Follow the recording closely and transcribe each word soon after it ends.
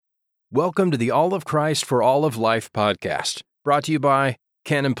Welcome to the All of Christ for All of Life podcast, brought to you by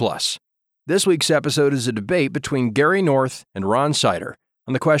Canon Plus. This week's episode is a debate between Gary North and Ron Sider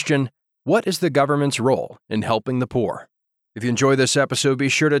on the question, what is the government's role in helping the poor? If you enjoy this episode, be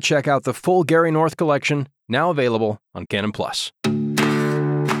sure to check out the full Gary North collection, now available on Canon Plus.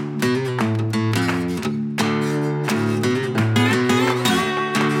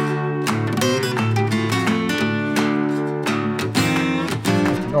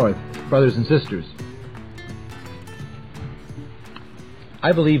 North, brothers and sisters,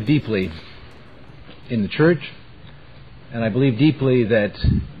 I believe deeply in the church, and I believe deeply that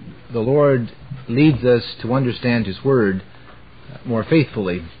the Lord leads us to understand His Word more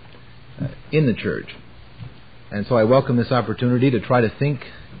faithfully in the church. And so I welcome this opportunity to try to think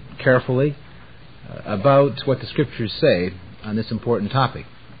carefully about what the Scriptures say on this important topic.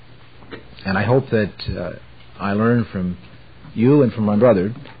 And I hope that I learn from you and from my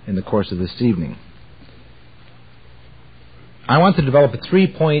brother in the course of this evening. I want to develop a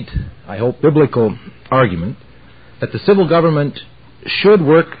three-point, I hope, biblical argument that the civil government should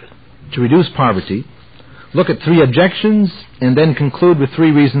work to reduce poverty, look at three objections, and then conclude with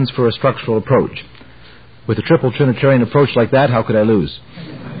three reasons for a structural approach. With a triple Trinitarian approach like that, how could I lose?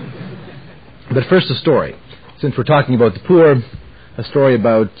 But first, a story. Since we're talking about the poor, a story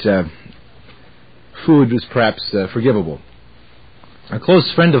about food was perhaps forgivable. A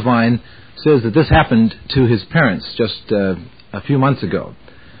close friend of mine says that this happened to his parents just a few months ago,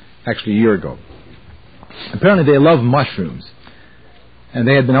 actually a year ago. Apparently they love mushrooms, and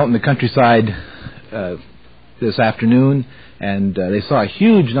they had been out in the countryside this afternoon, and they saw a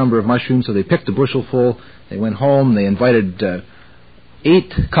huge number of mushrooms, so they picked a bushel full. They went home. They invited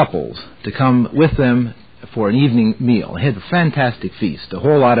 8 couples to come with them for an evening meal. They had a fantastic feast, a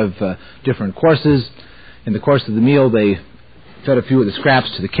whole lot of different courses. In the course of the meal, they fed a few of the scraps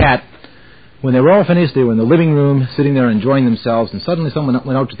to the cat. When they were all finished, they were in the living room, sitting there enjoying themselves, and suddenly someone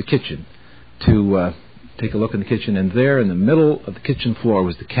went out to the kitchen to take a look in the kitchen, and there in the middle of the kitchen floor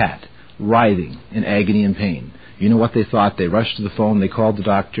was the cat, writhing in agony and pain. You know what they thought? They rushed to the phone, they called the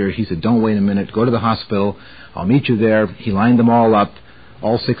doctor. He said, "Don't wait a minute, go to the hospital, I'll meet you there." He lined them all up,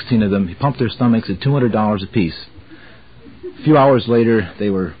 all 16 of them. He pumped their stomachs at $200 apiece. A few hours later,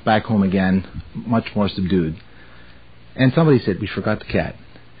 they were back home again, much more subdued. And somebody said, "We forgot the cat."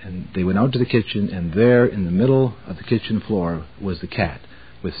 And they went out to the kitchen, and there in the middle of the kitchen floor was the cat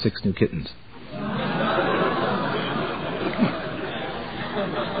with 6 new kittens.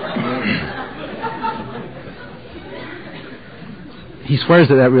 He swears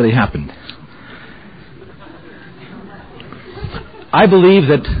that really happened. I believe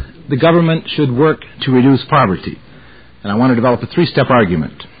that the government should work to reduce poverty, and I want to develop a 3-step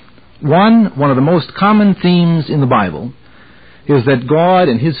argument. One of the most common themes in the Bible is that God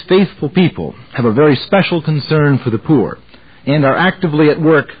and His faithful people have a very special concern for the poor and are actively at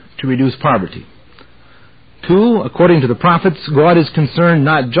work to reduce poverty. 2, according to the prophets, God is concerned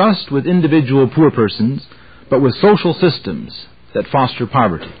not just with individual poor persons, but with social systems that foster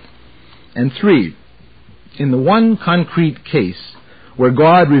poverty. And 3, in the one concrete case where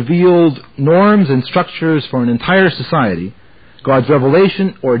God revealed norms and structures for an entire society, God's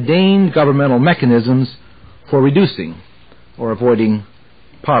revelation ordained governmental mechanisms for reducing or avoiding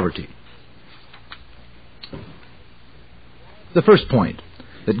poverty. The first point,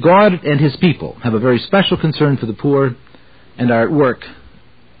 that God and His people have a very special concern for the poor and are at work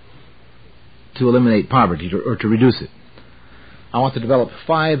to eliminate poverty or to reduce it. I want to develop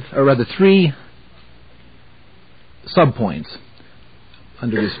 3 subpoints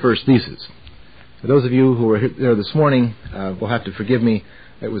under this first thesis. For those of you who were there this morning, will have to forgive me.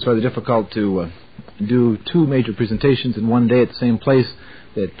 It was rather difficult to do 2 major presentations in one day at the same place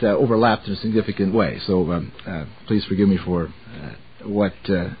that overlapped in a significant way. So please forgive me for what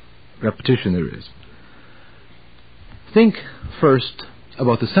repetition there is. Think first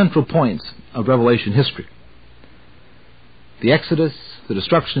about the central points of Revelation history. The Exodus, the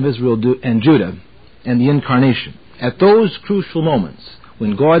destruction of Israel and Judah, and the Incarnation. At those crucial moments,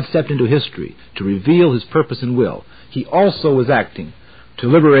 when God stepped into history to reveal His purpose and will, He also was acting to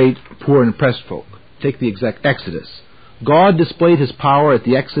liberate poor and oppressed folk. Take the Exodus. God displayed His power at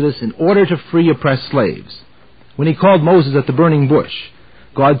the Exodus in order to free oppressed slaves. When He called Moses at the burning bush,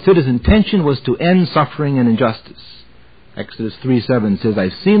 God said His intention was to end suffering and injustice. Exodus 3:7 says,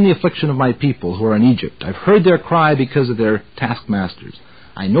 "I've seen the affliction of my people who are in Egypt. I've heard their cry because of their taskmasters.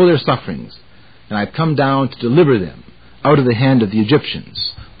 I know their sufferings, and I've come down to deliver them out of the hand of the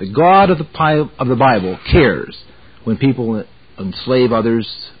Egyptians." The God of the Bible cares when people enslave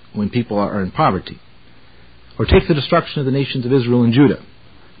others, when people are in poverty. Or take the destruction of the nations of Israel and Judah.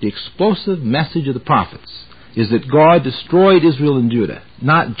 The explosive message of the prophets is that God destroyed Israel and Judah,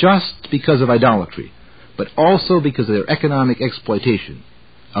 not just because of idolatry, but also because of their economic exploitation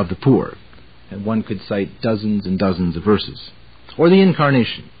of the poor. And one could cite dozens and dozens of verses. Or the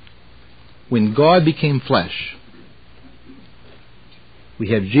incarnation. When God became flesh,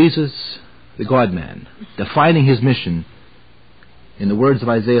 we have Jesus, the God-man, defining his mission in the words of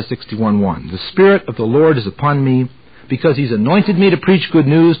Isaiah 61:1. The Spirit of the Lord is upon me, because he's anointed me to preach good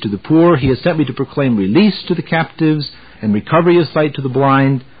news to the poor. He has sent me to proclaim release to the captives and recovery of sight to the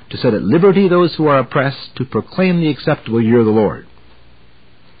blind, to set at liberty those who are oppressed, to proclaim the acceptable year of the Lord.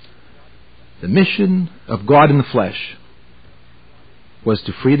 The mission of God in the flesh was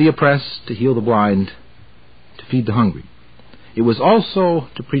to free the oppressed, to heal the blind, to feed the hungry. It was also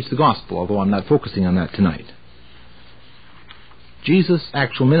to preach the gospel, although I'm not focusing on that tonight. Jesus'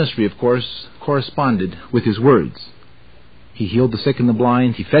 actual ministry, of course, corresponded with his words. He healed the sick and the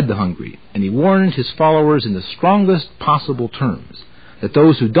blind, he fed the hungry, and he warned his followers in the strongest possible terms that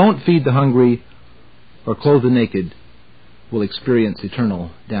those who don't feed the hungry or clothe the naked will experience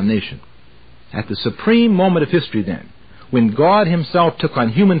eternal damnation. At the supreme moment of history, then, when God himself took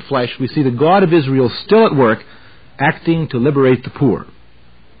on human flesh, we see the God of Israel still at work, acting to liberate the poor.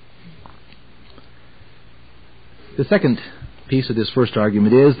 The second piece of this first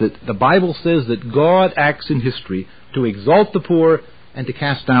argument is that the Bible says that God acts in history to exalt the poor and to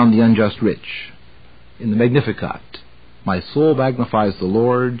cast down the unjust rich. In the Magnificat, my soul magnifies the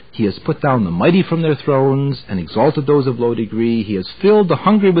Lord. He has put down the mighty from their thrones and exalted those of low degree. He has filled the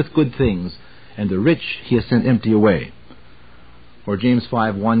hungry with good things, and the rich he has sent empty away. Or James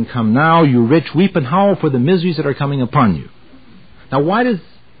 5:1, come now, you rich, weep and howl for the miseries that are coming upon you. Now, why does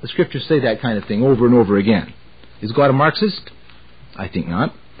the Scripture say that kind of thing over and over again? Is God a Marxist? I think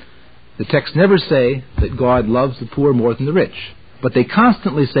not. The texts never say that God loves the poor more than the rich, but they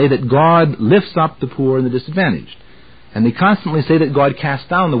constantly say that God lifts up the poor and the disadvantaged. And they constantly say that God casts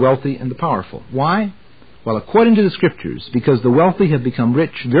down the wealthy and the powerful. Why? Well, according to the Scriptures, because the wealthy have become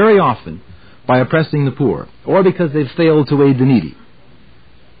rich very often by oppressing the poor, or because they've failed to aid the needy.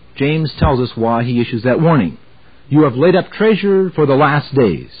 James tells us why he issues that warning. You have laid up treasure for the last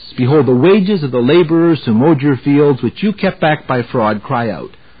days. Behold, the wages of the laborers who mowed your fields, which you kept back by fraud, cry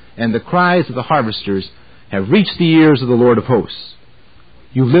out. And the cries of the harvesters have reached the ears of the Lord of hosts.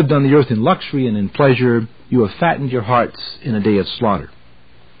 You've lived on the earth in luxury and in pleasure. You have fattened your hearts in a day of slaughter.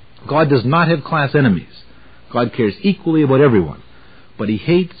 God does not have class enemies. God cares equally about everyone. But he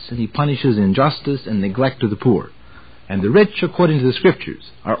hates and he punishes injustice and neglect of the poor. And the rich, according to the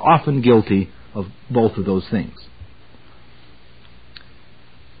Scriptures, are often guilty of both of those things.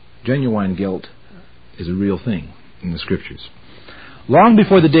 Genuine guilt is a real thing in the Scriptures. Long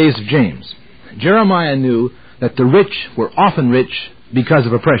before the days of James, Jeremiah knew that the rich were often rich because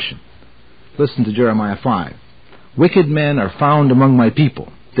of oppression. Listen to Jeremiah 5. Wicked men are found among my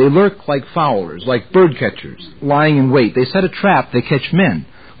people. They lurk like fowlers, like bird catchers, lying in wait. They set a trap, they catch men.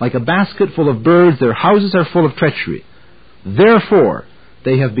 Like a basket full of birds, their houses are full of treachery. Therefore,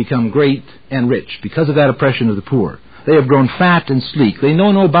 they have become great and rich because of that oppression of the poor. They have grown fat and sleek. They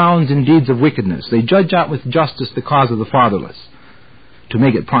know no bounds in deeds of wickedness. They judge out with justice the cause of the fatherless, to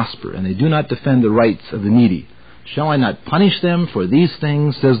make it prosper, and they do not defend the rights of the needy. Shall I not punish them for these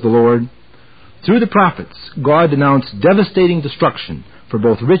things, says the Lord? Through the prophets, God denounced devastating destruction for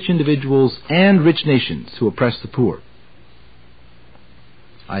both rich individuals and rich nations who oppress the poor.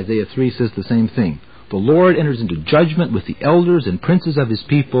 Isaiah 3 says the same thing. The Lord enters into judgment with the elders and princes of his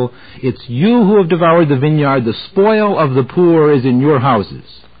people. It's you who have devoured the vineyard. The spoil of the poor is in your houses.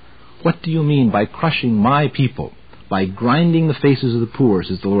 What do you mean by crushing my people? By grinding the faces of the poor,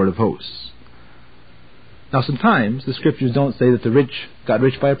 says the Lord of hosts. Now, sometimes the Scriptures don't say that the rich got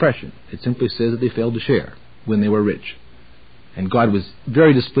rich by oppression. It simply says that they failed to share when they were rich. And God was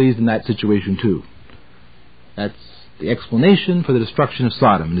very displeased in that situation too. That's the explanation for the destruction of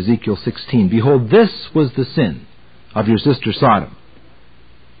Sodom in Ezekiel 16. Behold, this was the sin of your sister Sodom.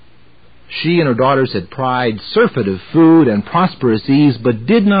 She and her daughters had pride, surfeit of food, and prosperous ease, but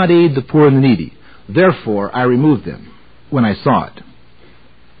did not aid the poor and the needy. Therefore I removed them when I saw it.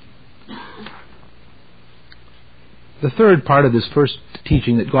 The third part of this first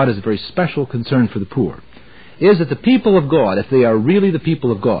teaching, that God has a very special concern for the poor, is that the people of God, if they are really the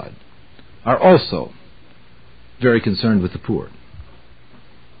people of God, are also very concerned with the poor. It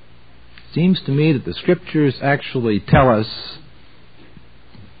seems to me that the Scriptures actually tell us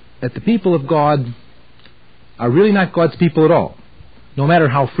that the people of God are really not God's people at all. No matter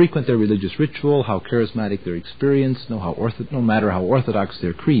how frequent their religious ritual, how charismatic their experience, no matter how orthodox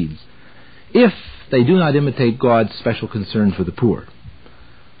their creeds, if they do not imitate God's special concern for the poor.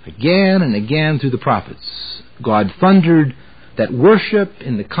 Again and again through the prophets, God thundered that worship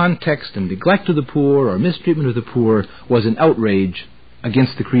in the context and neglect of the poor or mistreatment of the poor was an outrage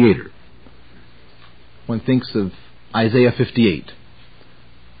against the Creator. One thinks of Isaiah 58.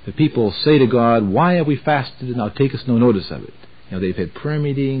 The people say to God, "Why have we fasted and now take us no notice of it?" They've had prayer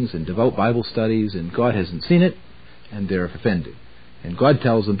meetings and devout Bible studies, and God hasn't seen it, and they're offended. And God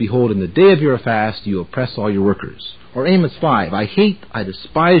tells them, "Behold, in the day of your fast you oppress all your workers." Or Amos 5, I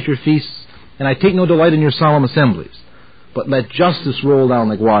despise your feasts, and I take no delight in your solemn assemblies. But let justice roll down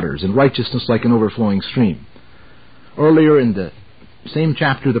like waters, and righteousness like an overflowing stream." Earlier in the same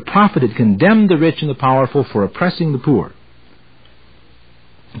chapter, the prophet had condemned the rich and the powerful for oppressing the poor.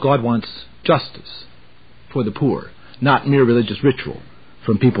 God wants justice for the poor, not mere religious ritual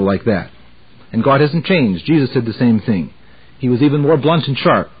from people like that. And God hasn't changed. Jesus said the same thing. He was even more blunt and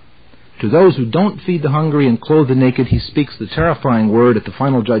sharp. To those who don't feed the hungry and clothe the naked, he speaks the terrifying word at the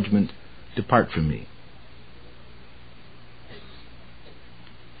final judgment, "Depart from me."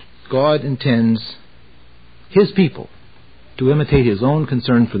 God intends his people to imitate his own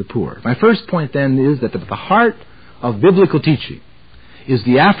concern for the poor. My first point then is that at the heart of biblical teaching is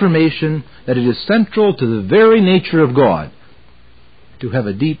the affirmation that it is central to the very nature of God to have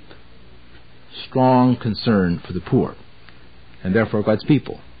a deep, strong concern for the poor, and therefore God's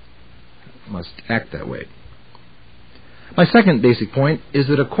people must act that way. My second basic point is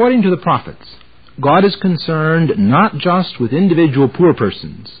that according to the prophets, God is concerned not just with individual poor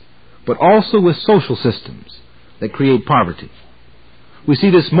persons, but also with social systems that create poverty. We see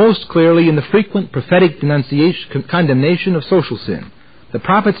this most clearly in the frequent prophetic condemnation of social sin. The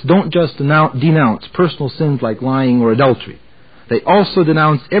prophets don't just denounce personal sins like lying or adultery. They also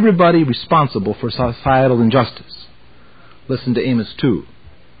denounce everybody responsible for societal injustice. Listen to Amos 2.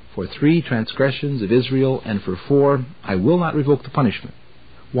 "For 3 transgressions of Israel, and for 4, I will not revoke the punishment."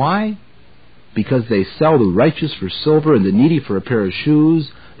 Why? Because they sell the righteous for silver and the needy for a pair of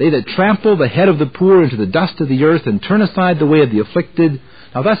shoes. They that trample the head of the poor into the dust of the earth and turn aside the way of the afflicted.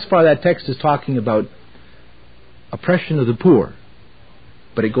 Now thus far that text is talking about oppression of the poor.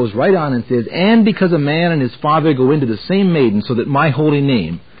 But it goes right on and says, "And because a man and his father go into the same maiden, so that my holy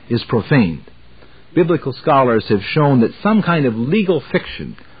name is profaned." Biblical scholars have shown that some kind of legal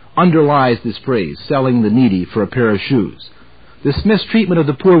fiction underlies this phrase, selling the needy for a pair of shoes. This mistreatment of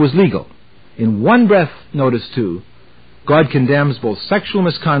the poor was legal. In one breath, notice too, God condemns both sexual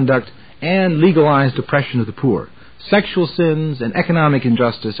misconduct and legalized oppression of the poor. Sexual sins and economic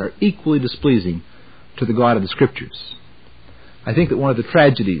injustice are equally displeasing to the God of the Scriptures. I think that one of the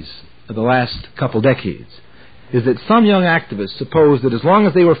tragedies of the last couple decades is that some young activists suppose that as long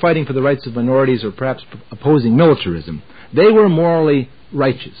as they were fighting for the rights of minorities or perhaps opposing militarism, they were morally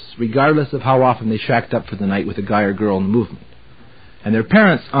righteous, regardless of how often they shacked up for the night with a guy or girl in the movement. And their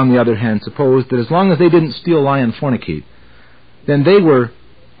parents, on the other hand, supposed that as long as they didn't steal, lie, and fornicate, then they were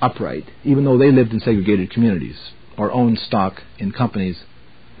upright, even though they lived in segregated communities or owned stock in companies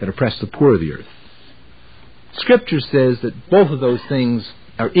that oppressed the poor of the earth. Scripture says that both of those things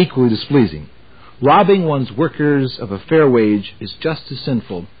are equally displeasing. Robbing one's workers of a fair wage is just as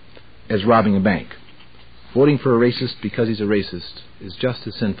sinful as robbing a bank. Voting for a racist because he's a racist is just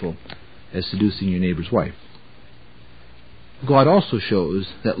as sinful as seducing your neighbor's wife. God also shows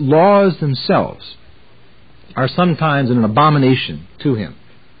that laws themselves are sometimes an abomination to him.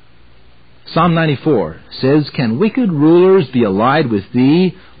 Psalm 94 says, "Can wicked rulers be allied with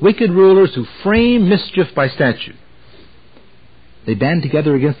thee, wicked rulers who frame mischief by statute? They band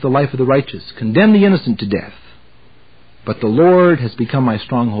together against the life of the righteous, condemn the innocent to death. But the Lord has become my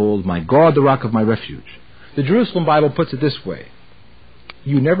stronghold, my God, the rock of my refuge." The Jerusalem Bible puts it this way: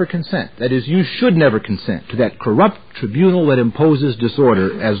 you never consent, that is, you should never consent to that corrupt tribunal that imposes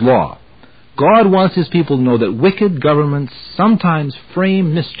disorder as law. God wants his people to know that wicked governments sometimes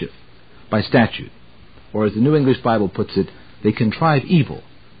frame mischief by statute. Or as the New English Bible puts it, they contrive evil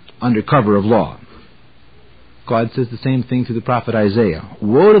under cover of law. God says the same thing through the prophet Isaiah.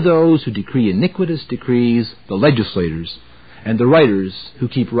 Woe to those who decree iniquitous decrees, the legislators, and the writers who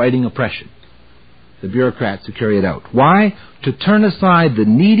keep writing oppression, the bureaucrats who carry it out. Why? To turn aside the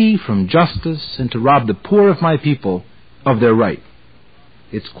needy from justice and to rob the poor of my people of their right.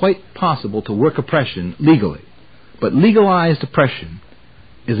 It's quite possible to work oppression legally, but legalized oppression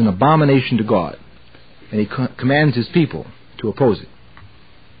is an abomination to God, and he commands his people to oppose it.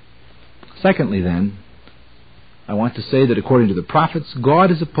 Secondly, then, I want to say that according to the prophets,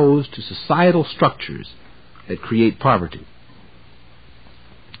 God is opposed to societal structures that create poverty.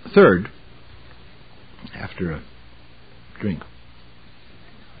 Third, after a drink,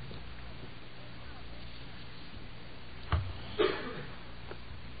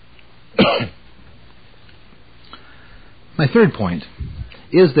 My third point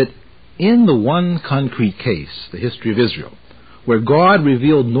is that in the one concrete case, the history of Israel, where God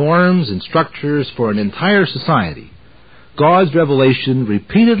revealed norms and structures for an entire society, God's revelation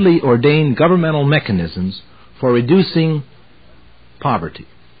repeatedly ordained governmental mechanisms for reducing poverty.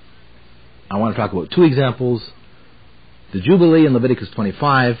 I want to talk about two examples: the Jubilee in Leviticus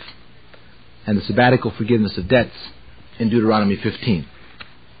 25 and the sabbatical forgiveness of debts in Deuteronomy 15.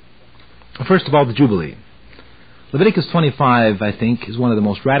 First of all, the Jubilee. Leviticus 25, I think, is one of the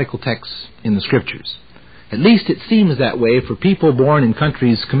most radical texts in the Scriptures. At least it seems that way for people born in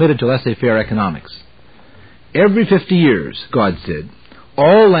countries committed to laissez-faire economics. Every 50 years, God said,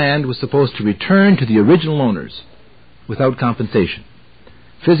 all land was supposed to return to the original owners without compensation.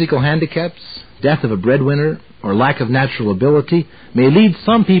 Physical handicaps, death of a breadwinner, or lack of natural ability may lead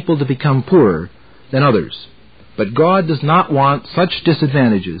some people to become poorer than others. But God does not want such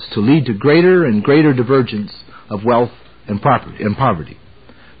disadvantages to lead to greater and greater divergence of wealth and poverty.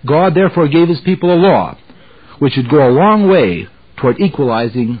 God therefore gave His people a law which would go a long way toward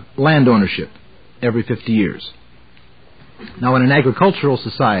equalizing land ownership every 50 years. Now, in an agricultural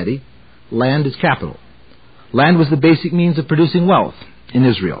society, land is capital. Land was the basic means of producing wealth in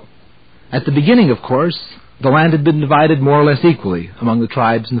Israel. At the beginning, of course, the land had been divided more or less equally among the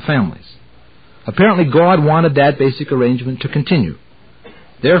tribes and the families. Apparently, God wanted that basic arrangement to continue.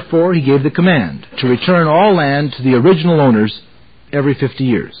 Therefore, He gave the command to return all land to the original owners every 50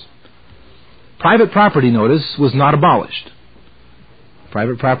 years. Private property, notice, was not abolished.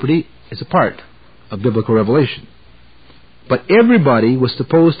 Private property is a part of biblical revelation. But everybody was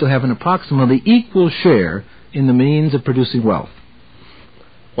supposed to have an approximately equal share in the means of producing wealth.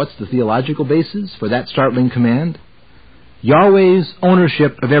 What's the theological basis for that startling command? Yahweh's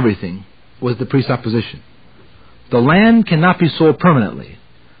ownership of everything was the presupposition. The land cannot be sold permanently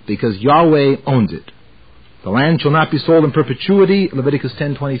because Yahweh owns it. The land shall not be sold in perpetuity. Leviticus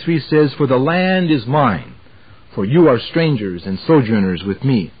 10:23 says, "For the land is mine, for you are strangers and sojourners with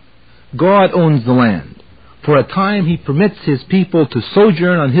me." God owns the land. For a time He permits His people to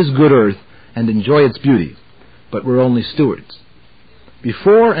sojourn on His good earth and enjoy its beauty, but we're only stewards.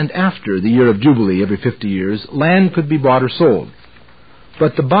 Before and after the year of Jubilee every 50 years, land could be bought or sold.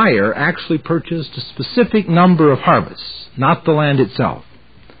 But the buyer actually purchased a specific number of harvests, not the land itself.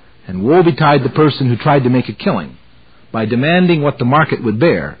 And woe betide the person who tried to make a killing by demanding what the market would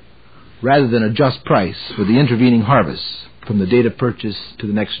bear, rather than a just price for the intervening harvests from the date of purchase to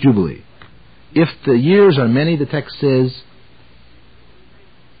the next Jubilee. If the years are many, the text says,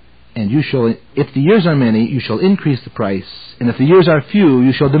 if the years are many, you shall increase the price, and if the years are few,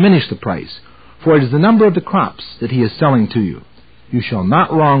 you shall diminish the price. For it is the number of the crops that He is selling to you. You shall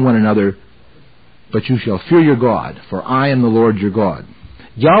not wrong one another, but you shall fear your God, for I am the Lord your God.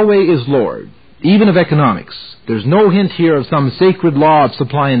 Yahweh is Lord, even of economics. There's no hint here of some sacred law of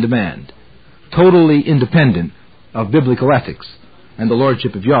supply and demand, totally independent of biblical ethics and the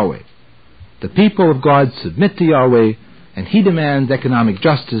lordship of Yahweh. The people of God submit to Yahweh, and He demands economic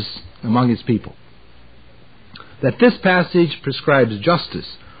justice among His people. That this passage prescribes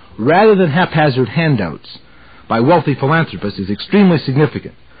justice rather than haphazard handouts by wealthy philanthropists is extremely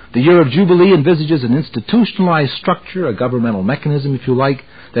significant. The year of Jubilee envisages an institutionalized structure, a governmental mechanism, if you like,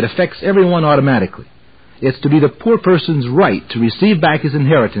 that affects everyone automatically. It's to be the poor person's right to receive back his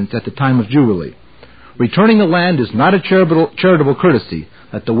inheritance at the time of Jubilee. Returning the land is not a charitable courtesy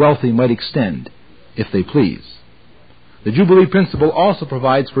that the wealthy might extend, if they please. The Jubilee principle also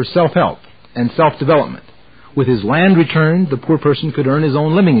provides for self-help and self-development. With his land returned, the poor person could earn his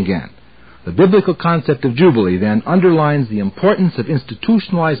own living again. The biblical concept of Jubilee then underlines the importance of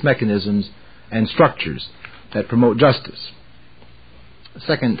institutionalized mechanisms and structures that promote justice.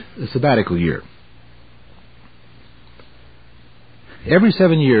 Second, the sabbatical year. Every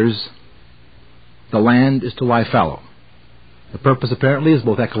 7 years, the land is to lie fallow. The purpose apparently is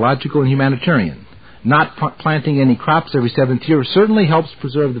both ecological and humanitarian. Not planting any crops every 7th year certainly helps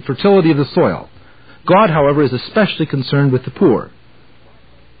preserve the fertility of the soil. God, however, is especially concerned with the poor.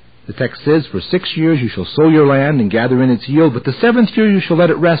 The text says, "For 6 years you shall sow your land and gather in its yield, but the 7th year you shall let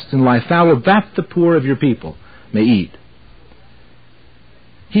it rest and lie fallow, that the poor of your people may eat."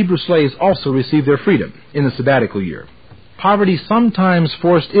 Hebrew slaves also received their freedom in the sabbatical year. Poverty sometimes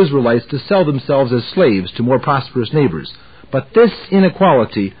forced Israelites to sell themselves as slaves to more prosperous neighbors, but this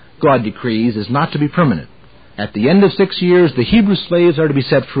inequality, God decrees, is not to be permanent. At the end of 6 years, the Hebrew slaves are to be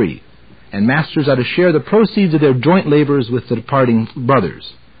set free, and masters are to share the proceeds of their joint labors with the departing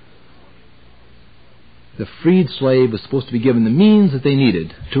brothers. The freed slave was supposed to be given the means that they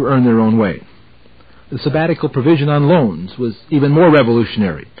needed to earn their own way. The sabbatical provision on loans was even more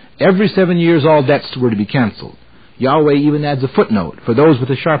revolutionary. Every 7 years, all debts were to be canceled. Yahweh even adds a footnote for those with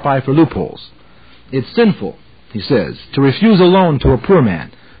a sharp eye for loopholes. It's sinful, he says, to refuse a loan to a poor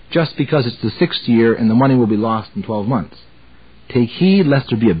man just because it's the 6th year and the money will be lost in 12 months. Take heed lest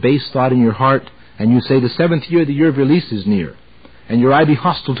there be a base thought in your heart, and you say, the 7th year, the year of release, is near. And your eye be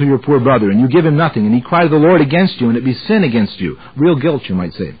hostile to your poor brother, and you give him nothing, and he cry to the Lord against you, and it be sin against you. Real guilt, you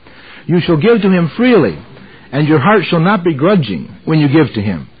might say. You shall give to him freely, and your heart shall not be grudging when you give to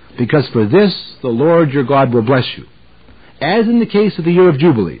him, because for this the Lord your God will bless you. As in the case of the year of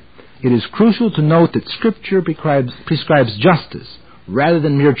Jubilee, it is crucial to note that Scripture prescribes justice rather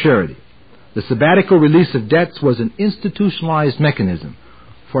than mere charity. The sabbatical release of debts was an institutionalized mechanism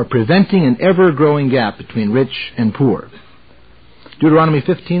for preventing an ever-growing gap between rich and poor. Deuteronomy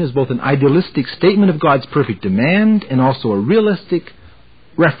 15 is both an idealistic statement of God's perfect demand and also a realistic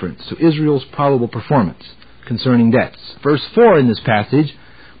reference to Israel's probable performance concerning debts. Verse 4 in this passage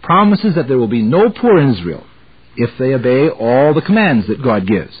promises that there will be no poor in Israel if they obey all the commands that God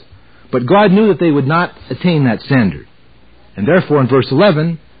gives. But God knew that they would not attain that standard. And therefore, in verse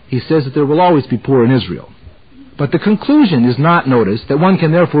 11, he says that there will always be poor in Israel. But the conclusion is not, notice, that one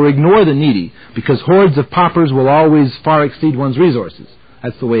can therefore ignore the needy because hordes of paupers will always far exceed one's resources.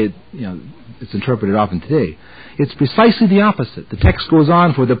 That's the way it's interpreted often today. It's precisely the opposite. The text goes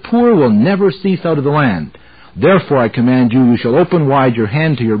on, for the poor will never cease out of the land. Therefore I command you, you shall open wide your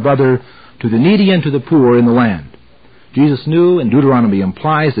hand to your brother, to the needy and to the poor in the land. Jesus knew, and Deuteronomy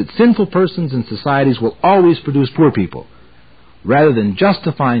implies, that sinful persons and societies will always produce poor people. Rather than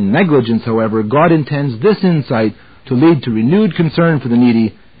justifying negligence, however, God intends this insight to lead to renewed concern for the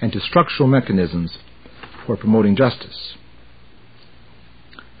needy and to structural mechanisms for promoting justice.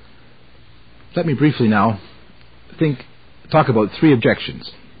 Let me briefly now talk about 3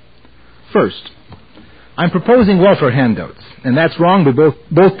 objections. First, I'm proposing welfare handouts, and that's wrong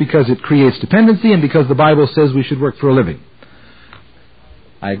both because it creates dependency and because the Bible says we should work for a living.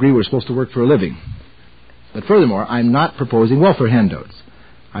 I agree we're supposed to work for a living. But furthermore, I'm not proposing welfare handouts.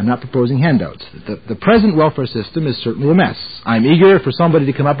 I'm not proposing handouts. The present welfare system is certainly a mess. I'm eager for somebody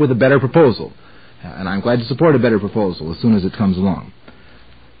to come up with a better proposal, and I'm glad to support a better proposal as soon as it comes along.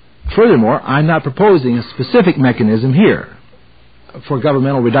 Furthermore, I'm not proposing a specific mechanism here for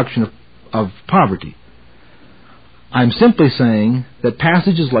governmental reduction of poverty. I'm simply saying that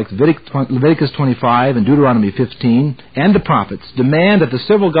passages like Leviticus 25 and Deuteronomy 15 and the prophets demand that the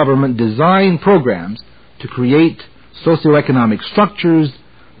civil government design programs to create socioeconomic structures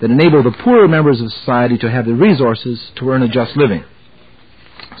that enable the poorer members of society to have the resources to earn a just living.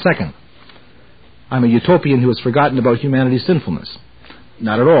 Second, I'm a utopian who has forgotten about humanity's sinfulness.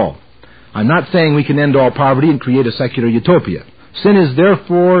 Not at all. I'm not saying we can end all poverty and create a secular utopia. Sin, and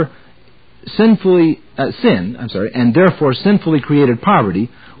therefore sinfully created poverty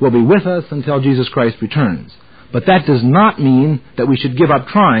will be with us until Jesus Christ returns. But that does not mean that we should give up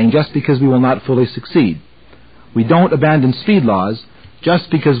trying just because we will not fully succeed. We don't abandon speed laws just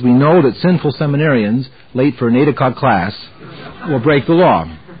because we know that sinful seminarians late for an 8 o'clock class will break the law.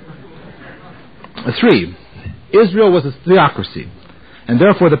 3, Israel was a theocracy, and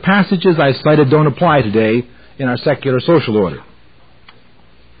therefore the passages I've cited don't apply today in our secular social order.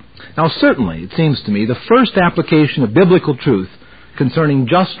 Now certainly, it seems to me, the first application of biblical truth concerning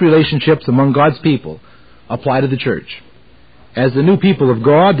just relationships among God's people apply to the church. As the new people of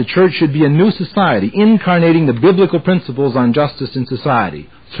God, the church should be a new society, incarnating the biblical principles on justice in society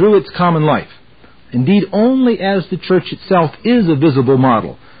through its common life. Indeed, only as the church itself is a visible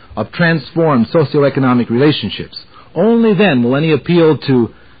model of transformed socioeconomic relationships, only then will any appeal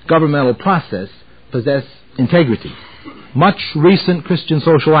to governmental process possess integrity. Much recent Christian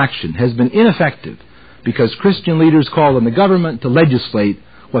social action has been ineffective because Christian leaders call on the government to legislate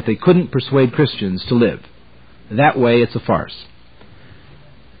what they couldn't persuade Christians to live. That way, it's a farce.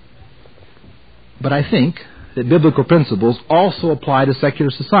 But I think that biblical principles also apply to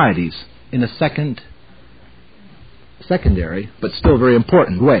secular societies in a secondary, but still very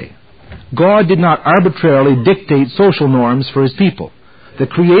important way. God did not arbitrarily dictate social norms for His people. The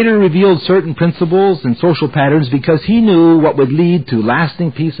Creator revealed certain principles and social patterns because He knew what would lead to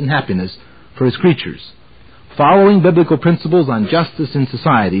lasting peace and happiness for His creatures. Following biblical principles on justice in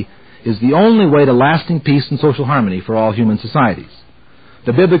society is the only way to lasting peace and social harmony for all human societies.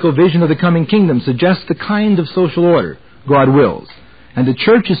 The biblical vision of the coming kingdom suggests the kind of social order God wills, and the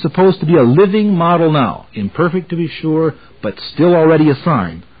church is supposed to be a living model now, imperfect to be sure, but still already a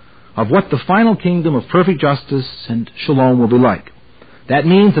sign of what the final kingdom of perfect justice and shalom will be like. That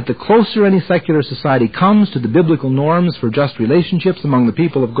means that the closer any secular society comes to the biblical norms for just relationships among the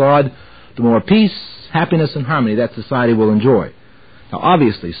people of God, the more peace, happiness, and harmony that society will enjoy. Now,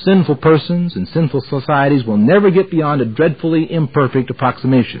 obviously, sinful persons and sinful societies will never get beyond a dreadfully imperfect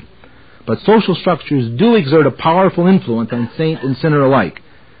approximation. But social structures do exert a powerful influence on saint and sinner alike.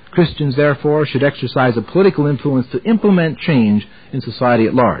 Christians, therefore, should exercise a political influence to implement change in society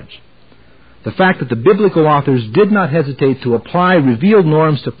at large. The fact that the biblical authors did not hesitate to apply revealed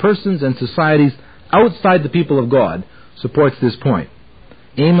norms to persons and societies outside the people of God supports this point.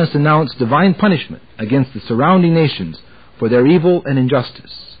 Amos announced divine punishment against the surrounding nations for their evil and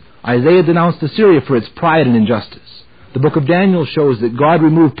injustice. Isaiah denounced Assyria for its pride and injustice. The book of Daniel shows that God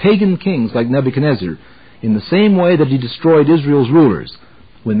removed pagan kings like Nebuchadnezzar in the same way that he destroyed Israel's rulers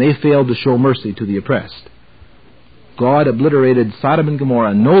when they failed to show mercy to the oppressed. God obliterated Sodom and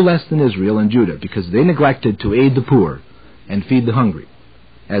Gomorrah no less than Israel and Judah because they neglected to aid the poor and feed the hungry.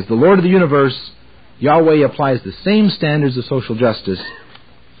 As the Lord of the universe, Yahweh applies the same standards of social justice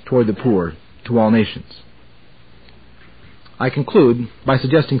toward the poor to all nations. I conclude by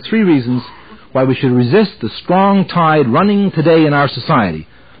suggesting 3 reasons why we should resist the strong tide running today in our society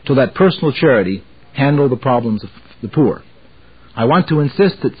to let personal charity handle the problems of the poor. I want to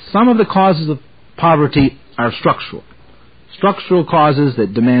insist that some of the causes of poverty are structural causes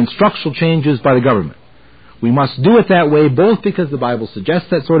that demand structural changes by the government. We must do it that way both because the Bible suggests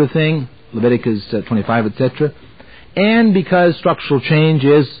that sort of thing, Leviticus 25, etc., and because structural change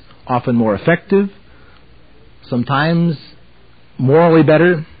is often more effective, sometimes morally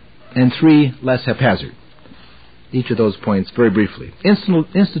better, and 3, less haphazard. Each of those points very briefly.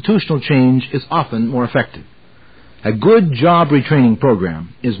 Institutional change is often more effective. A good job retraining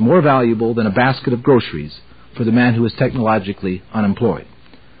program is more valuable than a basket of groceries for the man who is technologically unemployed.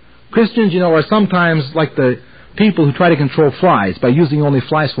 Christians, are sometimes like the people who try to control flies by using only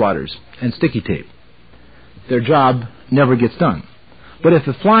fly swatters and sticky tape. Their job never gets done. But if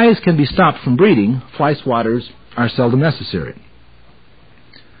the flies can be stopped from breeding, fly swatters are seldom necessary.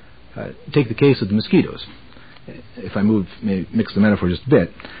 Take the case of the mosquitoes. If I mix the metaphor just a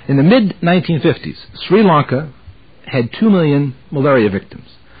bit. In the mid-1950s, Sri Lanka had 2 million malaria victims.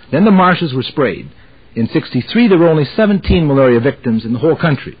 Then the marshes were sprayed. In 1963, there were only 17 malaria victims in the whole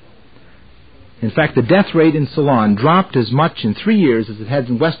country. In fact, the death rate in Ceylon dropped as much in 3 years as it has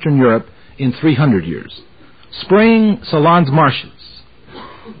in Western Europe in 300 years. Spraying Ceylon's marshes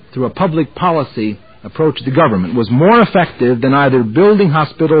through a public policy approach to the government was more effective than either building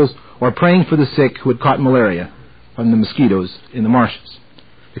hospitals or praying for the sick who had caught malaria from the mosquitoes in the marshes.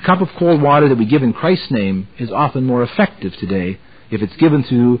 The cup of cold water that we give in Christ's name is often more effective today if it's given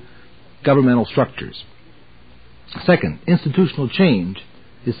to governmental structures. Second, institutional change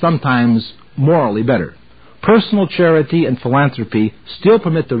is sometimes morally better. Personal charity and philanthropy still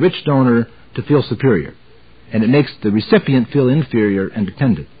permit the rich donor to feel superior, and it makes the recipient feel inferior and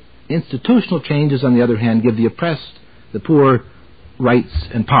dependent. Institutional changes, on the other hand, give the oppressed, the poor, rights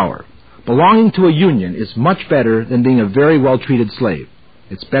and power. Belonging to a union is much better than being a very well-treated slave.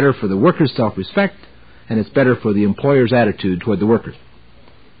 It's better for the worker's self-respect, and it's better for the employer's attitude toward the worker.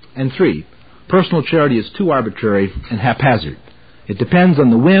 And 3, personal charity is too arbitrary and haphazard. It depends on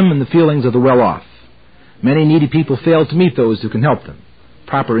the whim and the feelings of the well-off. Many needy people fail to meet those who can help them.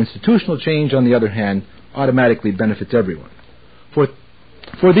 Proper institutional change, on the other hand, automatically benefits everyone.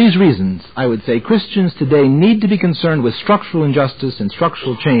 For these reasons, I would say Christians today need to be concerned with structural injustice and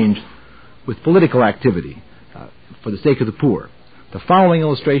structural change with political activity for the sake of the poor. The following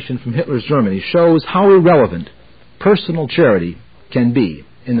illustration from Hitler's Germany shows how irrelevant personal charity can be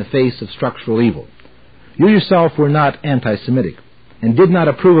in the face of structural evil. You yourself were not anti-Semitic and did not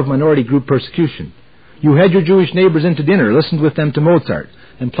approve of minority group persecution. You had your Jewish neighbors in to dinner, listened with them to Mozart,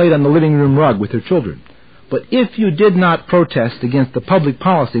 and played on the living room rug with their children. But if you did not protest against the public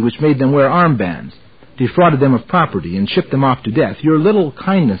policy which made them wear armbands, defrauded them of property, and shipped them off to death, your little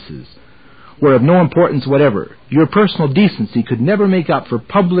kindnesses were of no importance whatever. Your personal decency could never make up for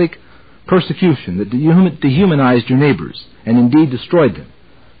public persecution that dehumanized your neighbors and indeed destroyed them.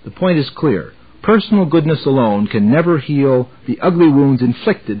 The point is clear. Personal goodness alone can never heal the ugly wounds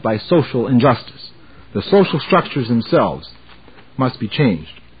inflicted by social injustice. The social structures themselves must be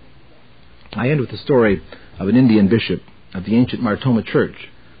changed. I end with the story of an Indian bishop of the ancient Martoma Church,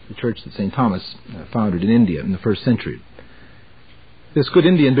 the church that St. Thomas founded in India in the 1st century. This good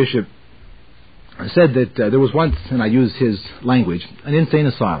Indian bishop said that there was once, and I use his language, an insane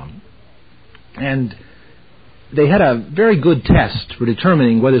asylum. And they had a very good test for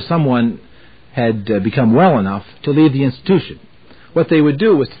determining whether someone had become well enough to leave the institution. What they would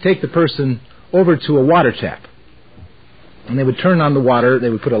do was to take the person over to a water tap. And they would turn on the water, they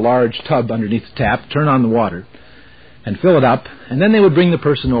would put a large tub underneath the tap, turn on the water, and fill it up, and then they would bring the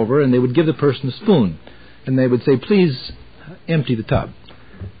person over and they would give the person a spoon. And they would say, please empty the tub.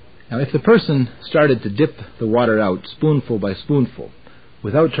 Now, if the person started to dip the water out spoonful by spoonful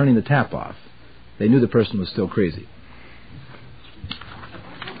without turning the tap off, they knew the person was still crazy.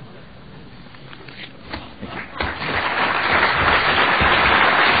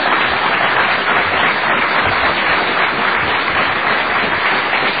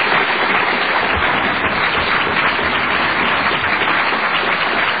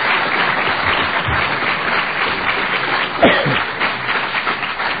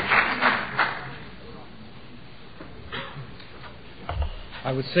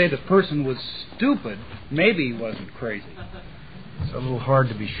 I would say the person was stupid. Maybe he wasn't crazy. It's a little hard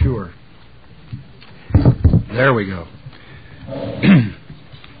to be sure. There we go.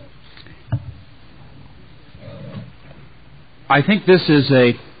 I think this is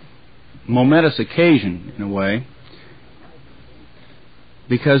a momentous occasion, in a way,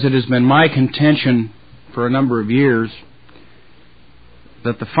 because it has been my contention for a number of years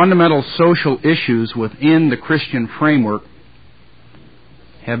that the fundamental social issues within the Christian framework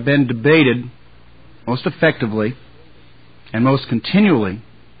have been debated most effectively and most continually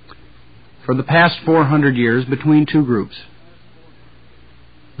for the past 400 years between two groups: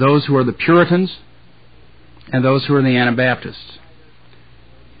 those who are the Puritans and those who are the Anabaptists.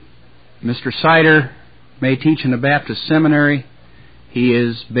 Mr. Sider may teach in a Baptist seminary. He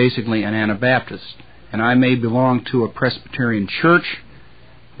is basically an Anabaptist. And I may belong to a Presbyterian church,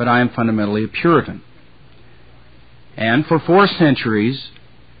 but I am fundamentally a Puritan. And for 4 centuries,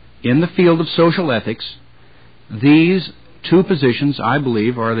 in the field of social ethics, these two positions, I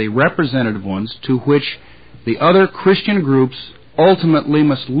believe, are the representative ones to which the other Christian groups ultimately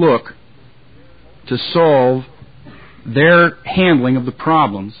must look to solve their handling of the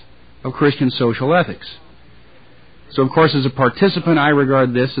problems of Christian social ethics. So, of course, as a participant, I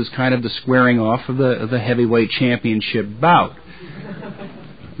regard this as kind of the squaring off of the heavyweight championship bout.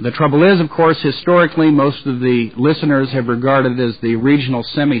 The trouble is, of course, historically, most of the listeners have regarded it as the regional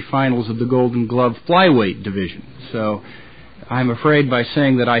semifinals of the Golden Glove flyweight division. So I'm afraid by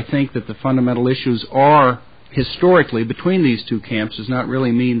saying that I think that the fundamental issues are historically between these two camps does not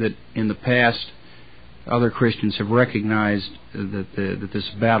really mean that in the past other Christians have recognized that this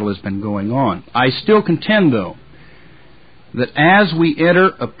battle has been going on. I still contend, though, that as we enter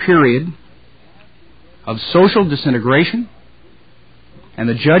a period of social disintegration and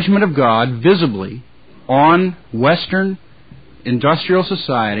the judgment of God visibly on Western industrial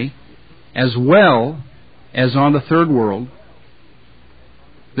society as well as on the Third World,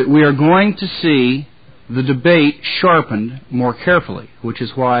 that we are going to see the debate sharpened more carefully, which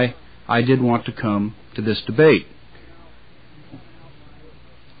is why I did want to come to this debate.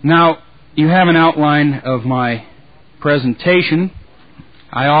 Now, you have an outline of my presentation.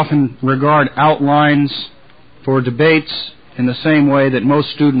 I often regard outlines for debates in the same way that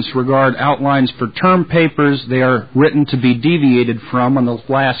most students regard outlines for term papers. They are written to be deviated from in the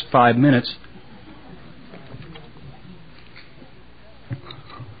last 5 minutes.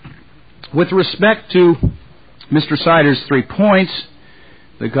 With respect to Mr. Sider's 3 points,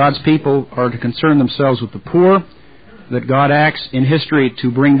 that God's people are to concern themselves with the poor, that God acts in history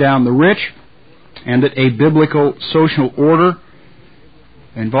to bring down the rich, and that a biblical social order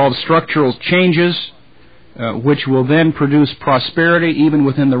involves structural changes which will then produce prosperity even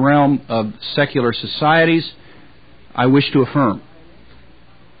within the realm of secular societies, I wish to affirm.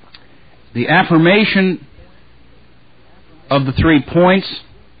 The affirmation of the 3 points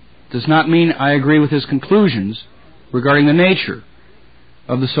does not mean I agree with his conclusions regarding the nature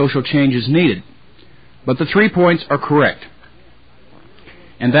of the social changes needed. But the 3 points are correct.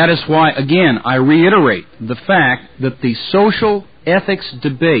 And that is why, again, I reiterate the fact that the social ethics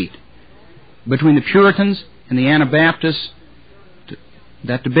debate between the Puritans and the Anabaptists,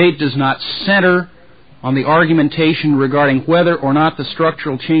 that debate does not center on the argumentation regarding whether or not the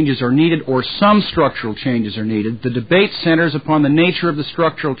structural changes are needed or some structural changes are needed. The debate centers upon the nature of the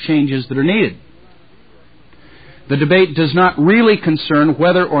structural changes that are needed. The debate does not really concern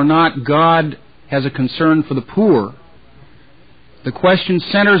whether or not God has a concern for the poor. The question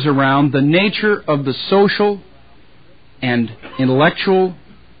centers around the nature of the social and intellectual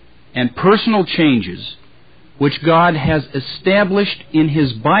and personal changes which God has established in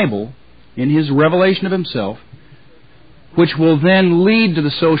His Bible, in His revelation of Himself, which will then lead to the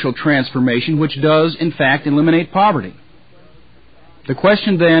social transformation which does, in fact, eliminate poverty. The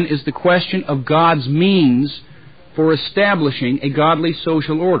question then is the question of God's means for establishing a godly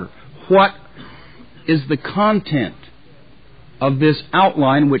social order. What is the content of this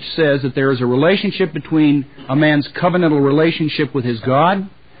outline which says that there is a relationship between a man's covenantal relationship with his God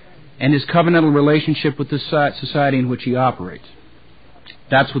and his covenantal relationship with the society in which he operates.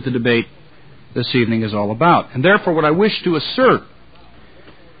 That's what the debate this evening is all about. And therefore, what I wish to assert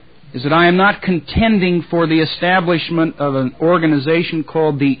is that I am not contending for the establishment of an organization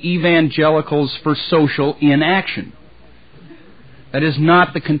called the Evangelicals for Social Inaction. That is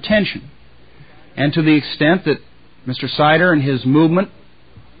not the contention. And to the extent that Mr. Sider and his movement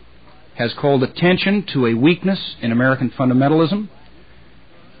has called attention to a weakness in American fundamentalism,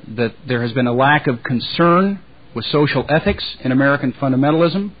 that there has been a lack of concern with social ethics in American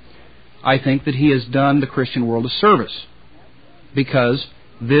fundamentalism, I think that he has done the Christian world a service, because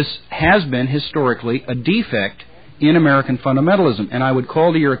this has been historically a defect in American fundamentalism. And I would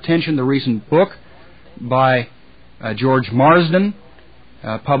call to your attention the recent book by George Marsden,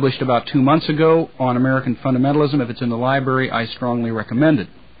 published about 2 months ago, on American fundamentalism. If it's in the library, I strongly recommend it.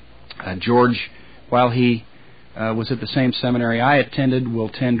 George, while he was at the same seminary I attended, will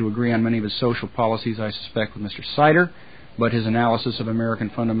tend to agree on many of his social policies, I suspect, with Mr. Sider, but his analysis of American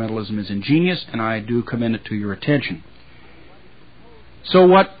fundamentalism is ingenious, and I do commend it to your attention. So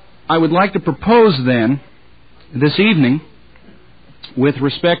what I would like to propose then, this evening, with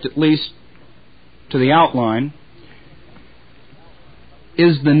respect at least to the outline,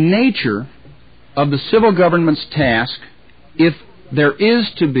 is the nature of the civil government's task if there is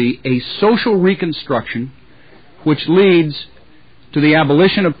to be a social reconstruction which leads to the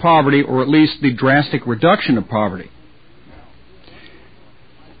abolition of poverty, or at least the drastic reduction of poverty.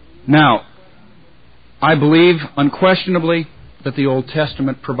 Now, I believe unquestionably that the Old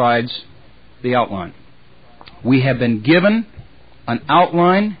Testament provides the outline. We have been given an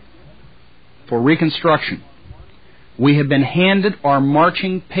outline for reconstruction. We have been handed our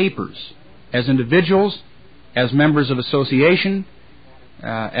marching papers as individuals, as members of association,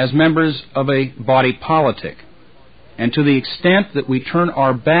 as members of a body politic. And to the extent that we turn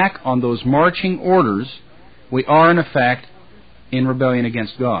our back on those marching orders, we are in effect in rebellion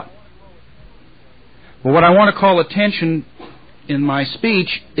against God. But what I want to call attention in my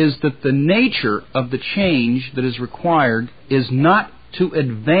speech is that the nature of the change that is required is not to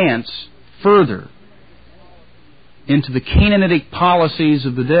advance further into the Canaanitic policies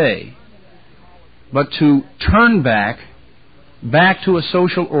of the day, but to turn back to a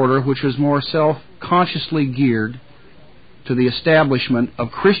social order which was more self-consciously geared to the establishment of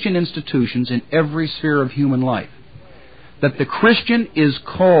Christian institutions in every sphere of human life. That the Christian is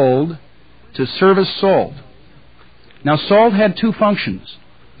called to serve as salt. Now, salt had two functions,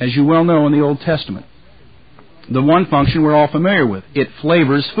 as you well know in the Old Testament. The one function we're all familiar with. It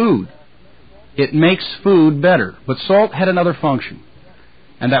flavors food. It makes food better. But salt had another function,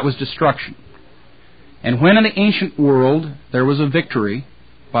 and that was destruction. And when in the ancient world there was a victory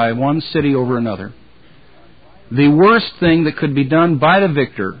by one city over another, the worst thing that could be done by the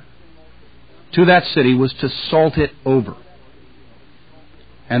victor to that city was to salt it over.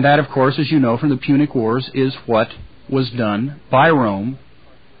 And that, of course, as you know from the Punic Wars, is what was done by Rome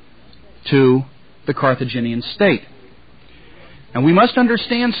to the Carthaginian state. And we must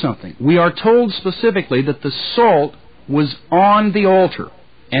understand something. We are told specifically that the salt was on the altar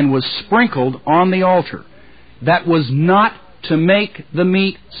and was sprinkled on the altar. That was not to make the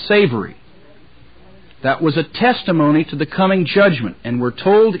meat savory. That was a testimony to the coming judgment. And we're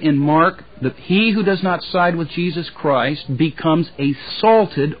told in Mark that he who does not side with Jesus Christ becomes a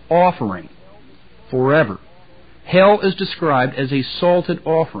salted offering forever. Hell is described as a salted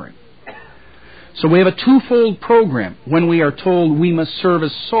offering. So we have a twofold program when we are told we must serve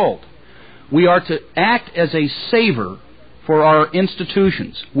as salt. We are to act as a savor for our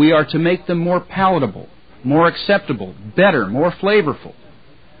institutions. We are to make them more palatable, more acceptable, better, more flavorful.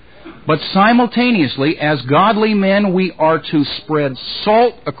 But simultaneously, as godly men, we are to spread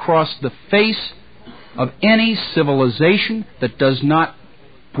salt across the face of any civilization that does not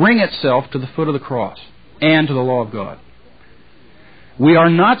bring itself to the foot of the cross and to the law of God. We are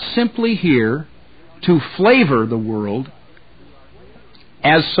not simply here to flavor the world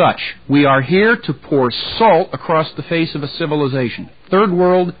as such. We are here to pour salt across the face of a civilization. Third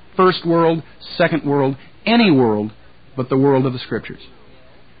world, first world, second world, any world but the world of the Scriptures.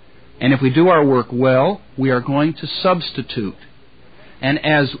 And if we do our work well, we are going to substitute. And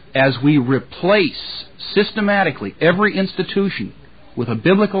as we replace systematically every institution with a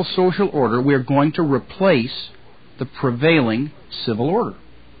biblical social order, we are going to replace the prevailing civil order.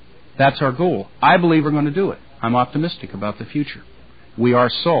 That's our goal. I believe we're going to do it. I'm optimistic about the future. We are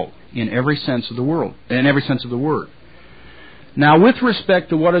salt in every sense of the world, in every sense of the word. Now, with respect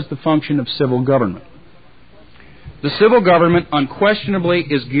to what is the function of civil government, the civil government unquestionably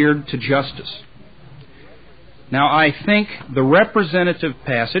is geared to justice. Now, I think the representative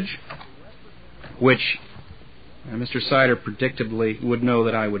passage, which Mr. Sider predictably would know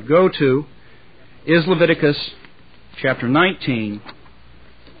that I would go to, is Leviticus chapter 19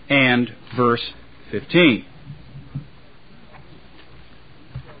 and verse 15.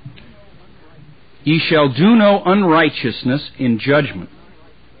 Ye shall do no unrighteousness in judgment.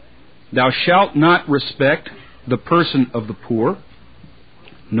 Thou shalt not respect the person of the poor,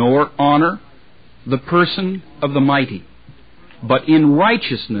 nor honor the person of the mighty, but in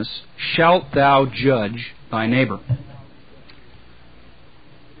righteousness shalt thou judge thy neighbor.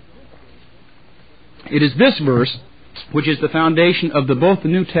 It is this verse which is the foundation of both the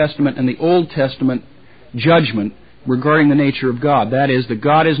New Testament and the Old Testament judgment regarding the nature of God. That is, that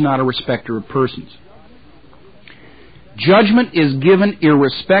God is not a respecter of persons. Judgment is given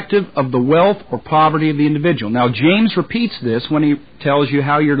irrespective of the wealth or poverty of the individual. Now, James repeats this when he tells you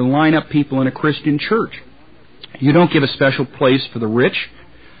how you're to line up people in a Christian church. You don't give a special place for the rich,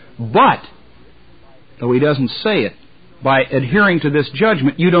 but, though he doesn't say it, by adhering to this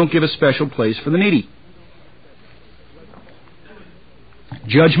judgment, you don't give a special place for the needy.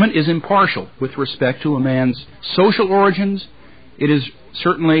 Judgment is impartial with respect to a man's social origins. It is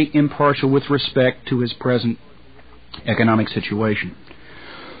certainly impartial with respect to his present economic situation.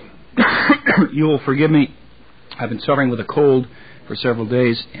 You will forgive me. I've been suffering with a cold for several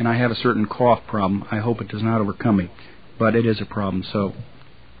days, and I have a certain cough problem. I hope it does not overcome me, but it is a problem, so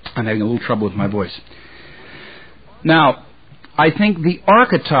I'm having a little trouble with my voice. Now, I think the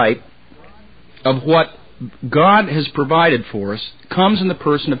archetype of what God has provided for us comes in the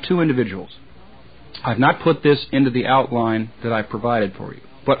person of two individuals. I've not put this into the outline that I've provided for you,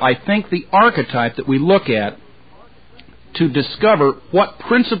 but I think the archetype that we look at to discover what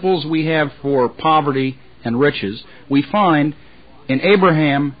principles we have for poverty and riches, we find in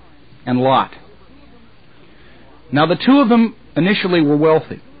Abraham and Lot. Now, the two of them initially were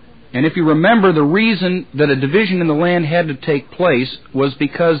wealthy. And if you remember, the reason that a division in the land had to take place was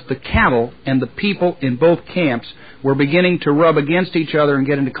because the cattle and the people in both camps were beginning to rub against each other and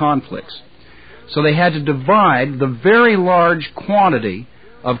get into conflicts. So they had to divide the very large quantity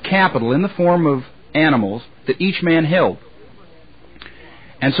of capital in the form of animals that each man held.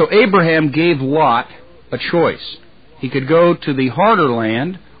 And so Abraham gave Lot a choice. He could go to the harder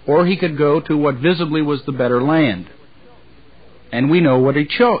land, or he could go to what visibly was the better land. And we know what he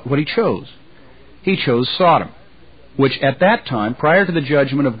chose. He chose Sodom, which at that time, prior to the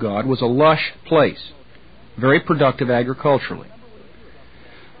judgment of God, was a lush place, very productive agriculturally.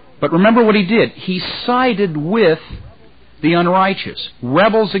 But remember what he did. He sided with the unrighteous,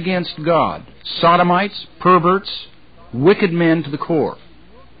 rebels against God, sodomites, perverts, wicked men to the core.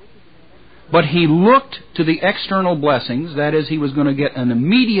 But he looked to the external blessings, that is, he was going to get an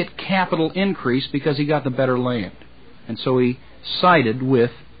immediate capital increase because he got the better land. And so he sided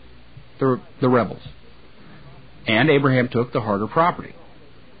with the rebels. And Abraham took the harder property.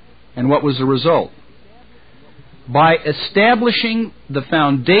 And what was the result? By establishing the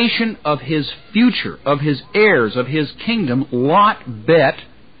foundation of his future, of his heirs, of his kingdom, Lot bet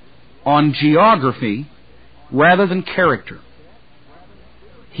on geography rather than character.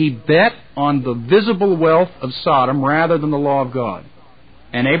 He bet on the visible wealth of Sodom rather than the law of God.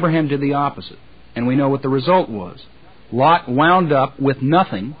 And Abraham did the opposite. And we know what the result was. Lot wound up with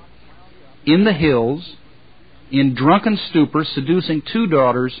nothing in the hills, in drunken stupor, seducing two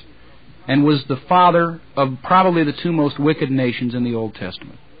daughters, and was the father of probably the two most wicked nations in the Old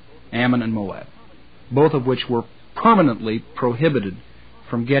Testament, Ammon and Moab, both of which were permanently prohibited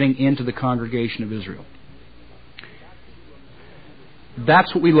from getting into the congregation of Israel.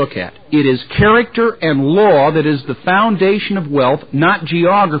 That's what we look at. It is character and law that is the foundation of wealth, not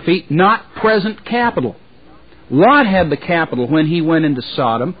geography, not present capital. Lot had the capital when he went into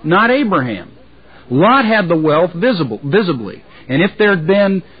Sodom, not Abraham. Lot had the wealth visibly. And if there had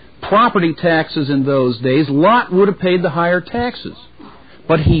been property taxes in those days, Lot would have paid the higher taxes.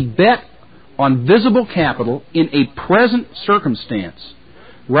 But he bet on visible capital in a present circumstance,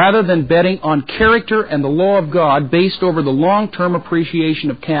 rather than betting on character and the law of God based over the long-term appreciation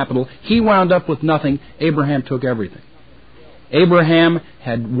of capital. He wound up with nothing. Abraham took everything. Abraham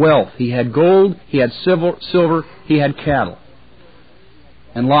had wealth. He had gold, he had silver, he had cattle.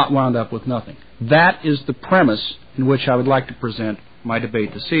 And Lot wound up with nothing. That is the premise in which I would like to present my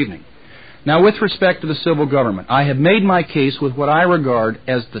debate this evening. Now, with respect to the civil government, I have made my case with what I regard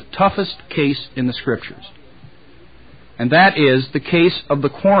as the toughest case in the Scriptures. And that is the case of the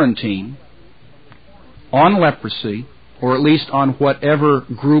quarantine on leprosy, or at least on whatever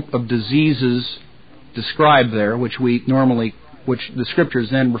group of diseases described there, which the Scriptures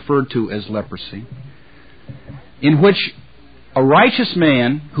then referred to as leprosy. in which a righteous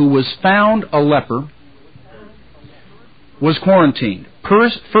man who was found a leper was quarantined.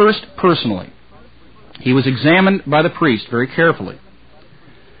 First, personally. He was examined by the priest very carefully.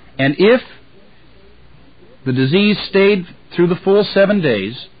 And if the disease stayed through the full 7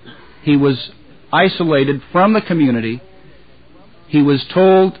 days, he was isolated from the community. He was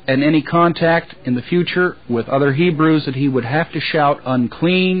told in any contact in the future with other Hebrews that he would have to shout,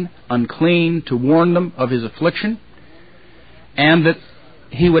 "Unclean, unclean," to warn them of his affliction, and that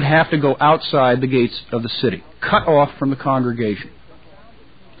he would have to go outside the gates of the city, cut off from the congregation.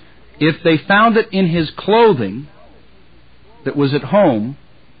 If they found it in his clothing that was at home,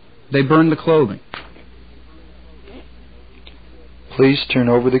 they burned the clothing. Please turn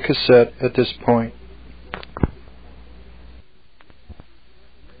over the cassette at this point.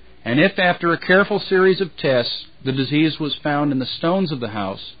 And if after a careful series of tests the disease was found in the stones of the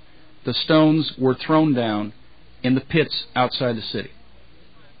house, the stones were thrown down in the pits outside the city.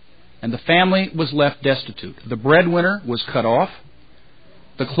 And the family was left destitute. The breadwinner was cut off.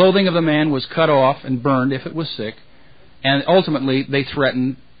 The clothing of the man was cut off and burned if it was sick. And ultimately they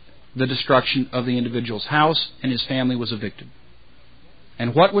threatened the destruction of the individual's house, and his family was evicted.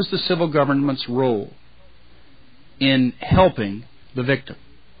 And what was the civil government's role in helping the victim?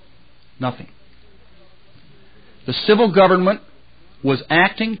 Nothing. The civil government was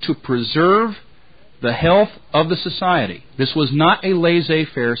acting to preserve the health of the society. This was not a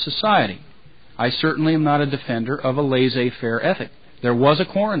laissez-faire society. I certainly am not a defender of a laissez-faire ethic. There was a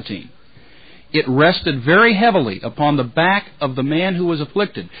quarantine. It rested very heavily upon the back of the man who was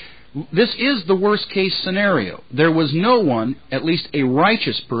afflicted. This is the worst-case scenario. There was no one, at least a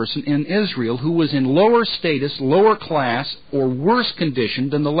righteous person in Israel, who was in lower status, lower class, or worse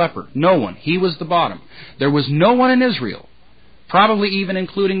condition than the leper. No one. He was the bottom. There was no one in Israel, probably even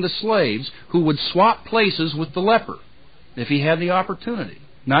including the slaves, who would swap places with the leper if he had the opportunity.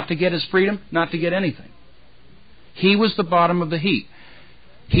 Not to get his freedom, not to get anything. He was the bottom of the heap.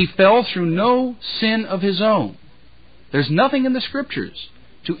 He fell through no sin of his own. There's nothing in the Scriptures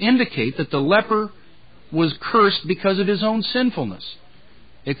to indicate that the leper was cursed because of his own sinfulness.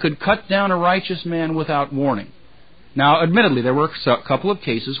 It could cut down a righteous man without warning. Now, admittedly, there were a couple of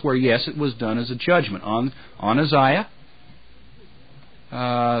cases where, yes, it was done as a judgment. On Uzziah,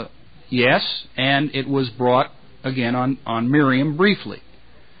 yes, and it was brought again on Miriam briefly.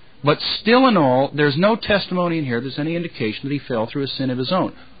 But still in all, there's no testimony in here, there's any indication that he fell through a sin of his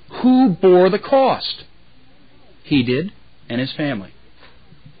own. Who bore the cost? He did, and his family.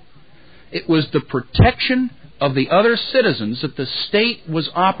 It was the protection of the other citizens that the state was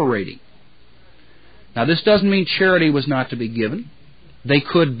operating. Now, this doesn't mean charity was not to be given. They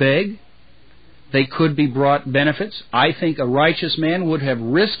could beg. They could be brought benefits. I think a righteous man would have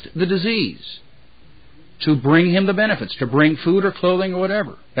risked the disease to bring him the benefits, to bring food or clothing or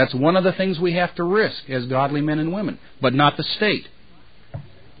whatever. That's one of the things we have to risk as godly men and women, but not the state.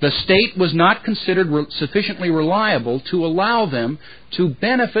 The state was not considered sufficiently reliable to allow them to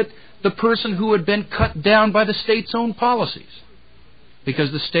benefit the person who had been cut down by the state's own policies,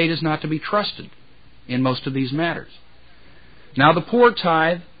 because the state is not to be trusted in most of these matters. Now, the poor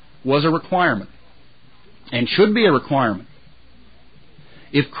tithe was a requirement, and should be a requirement.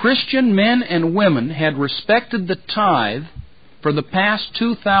 If Christian men and women had respected the tithe for the past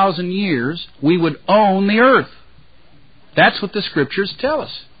 2,000 years, we would own the earth. That's what the Scriptures tell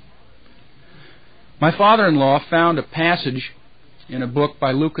us. My father-in-law found a passage in a book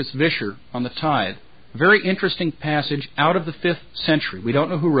by Lucas Vischer on the tithe. A very interesting passage out of the 5th century. We don't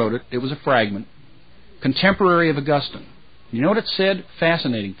know who wrote it. It was a fragment. Contemporary of Augustine. You know what it said?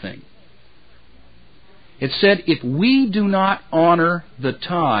 Fascinating thing. It said, if we do not honor the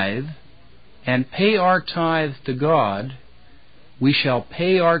tithe and pay our tithe to God, we shall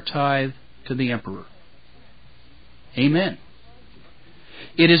pay our tithe to the emperor. Amen.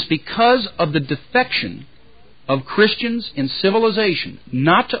 It is because of the defection of Christians in civilization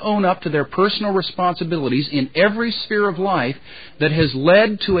not to own up to their personal responsibilities in every sphere of life that has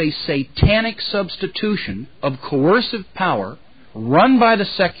led to a satanic substitution of coercive power run by the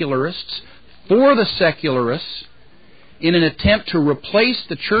secularists for the secularists in an attempt to replace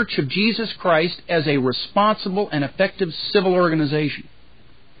the Church of Jesus Christ as a responsible and effective civil organization.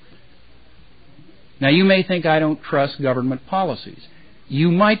 Now, you may think I don't trust government policies.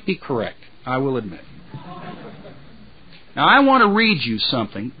 You might be correct, I will admit. Now, I want to read you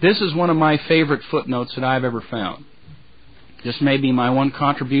something. This is one of my favorite footnotes that I've ever found. This may be my one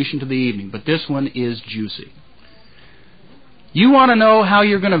contribution to the evening, but this one is juicy. You want to know how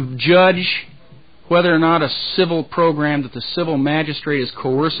you're going to judge whether or not a civil program that the civil magistrate is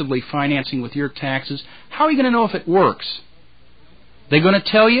coercively financing with your taxes, how are you going to know if it works? They're going to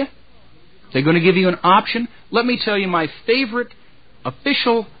tell you? They're going to give you an option? Let me tell you my favorite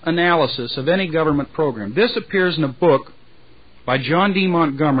official analysis of any government program. This appears in a book by John D.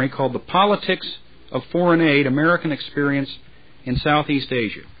 Montgomery called The Politics of Foreign Aid, American Experience in Southeast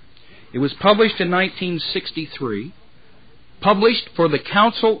Asia. It was published in 1963, published for the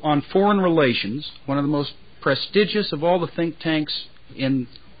Council on Foreign Relations, one of the most prestigious of all the think tanks in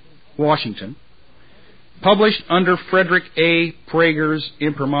Washington, published under Frederick A. Prager's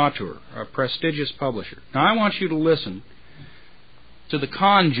imprimatur, a prestigious publisher. Now I want you to listen to the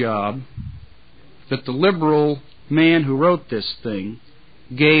con job that the liberal man who wrote this thing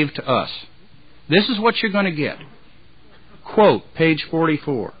gave to us. This is what you're going to get. Quote, page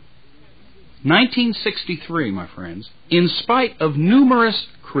 44. 1963, my friends, in spite of numerous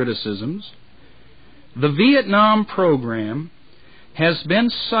criticisms, the Vietnam program has been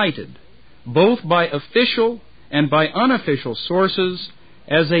cited both by official and by unofficial sources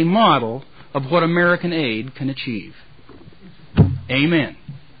as a model of what American aid can achieve. Amen.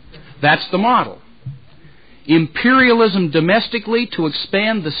 That's the model. Imperialism domestically to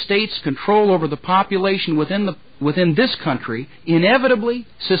expand the state's control over the population within this country inevitably,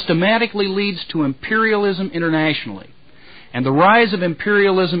 systematically leads to imperialism internationally. And the rise of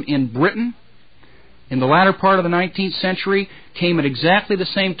imperialism in Britain in the latter part of the 19th century came at exactly the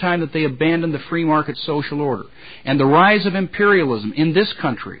same time that they abandoned the free market social order. And the rise of imperialism in this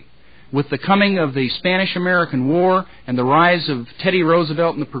country, with the coming of the Spanish-American War and the rise of Teddy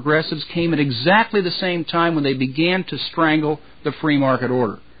Roosevelt and the progressives, came at exactly the same time when they began to strangle the free market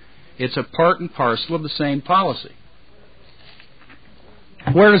order. It's a part and parcel of the same policy.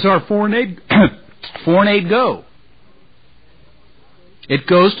 Where does our foreign aid go? It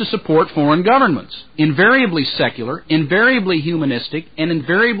goes to support foreign governments, invariably secular, invariably humanistic, and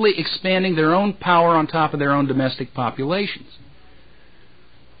invariably expanding their own power on top of their own domestic populations.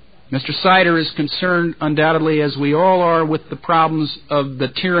 Mr. Sider is concerned, undoubtedly, as we all are, with the problems of the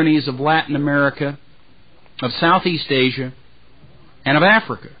tyrannies of Latin America, of Southeast Asia, and of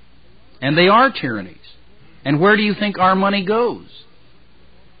Africa. And they are tyrannies. And where do you think our money goes?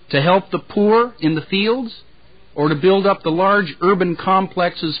 To help the poor in the fields? Or to build up the large urban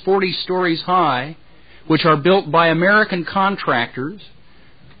complexes 40 stories high, which are built by American contractors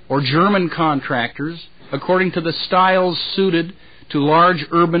or German contractors according to the styles suited to large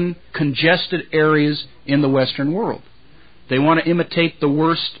urban congested areas in the Western world. They want to imitate the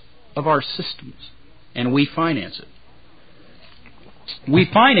worst of our systems, and we finance it. We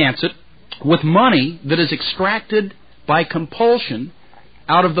finance it with money that is extracted by compulsion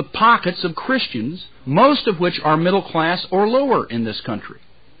out of the pockets of Christians, most of which are middle class or lower in this country.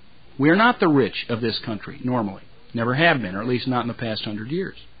 We are not the rich of this country, normally. Never have been, or at least not in the past 100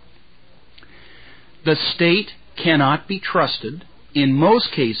 years. The state cannot be trusted, in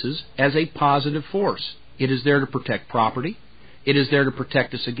most cases, as a positive force. It is there to protect property. It is there to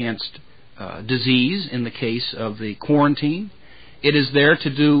protect us against disease in the case of the quarantine. It is there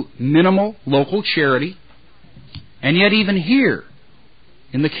to do minimal local charity. And yet even here,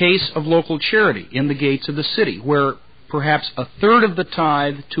 in the case of local charity, in the gates of the city, where perhaps a third of the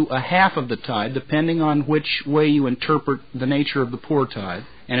tithe to a half of the tithe, depending on which way you interpret the nature of the poor tithe,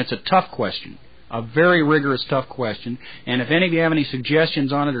 and it's a tough question, a very rigorous, tough question, and if any of you have any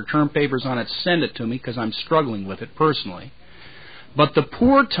suggestions on it or term papers on it, send it to me, because I'm struggling with it personally. But the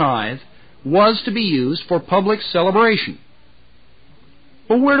poor tithe was to be used for public celebration.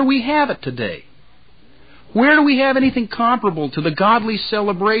 Well, where do we have it today? Where do we have anything comparable to the godly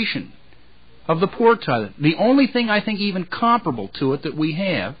celebration of the poor tithe? The only thing I think even comparable to it that we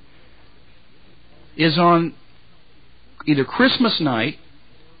have is on either Christmas night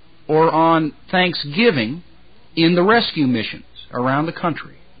or on Thanksgiving in the rescue missions around the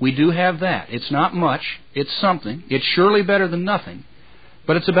country. We do have that. It's not much. It's something. It's surely better than nothing.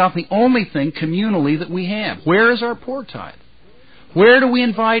 But it's about the only thing communally that we have. Where is our poor tithe? Where do we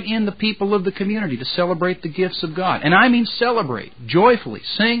invite in the people of the community to celebrate the gifts of God? And I mean celebrate, joyfully,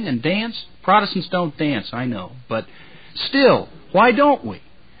 sing and dance. Protestants don't dance, I know. But still, why don't we?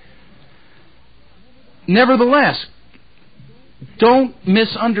 Nevertheless, don't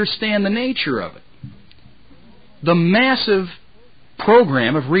misunderstand the nature of it. The massive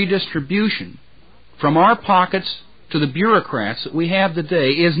program of redistribution from our pockets to the bureaucrats that we have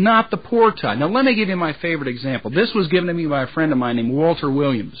today is not the poor tithe. Now, let me give you my favorite example. This was given to me by a friend of mine named Walter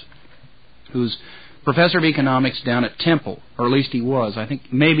Williams, who's professor of economics down at Temple, or at least he was. I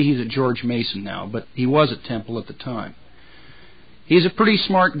think maybe he's at George Mason now, but he was at Temple at the time. He's a pretty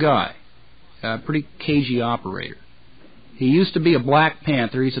smart guy. pretty cagey operator. He used to be a Black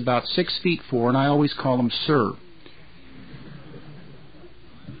Panther. He's about 6'4", and I always call him Sir.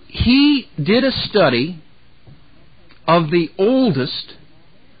 He did a study of the oldest,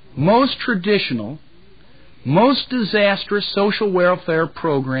 most traditional, most disastrous social welfare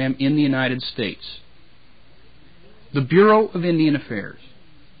program in the United States. The Bureau of Indian Affairs.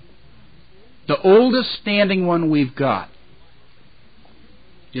 The oldest standing one we've got.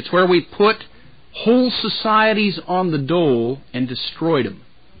 It's where we put whole societies on the dole and destroyed them.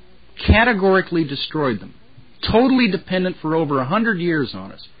 Categorically destroyed them. Totally dependent for over 100 years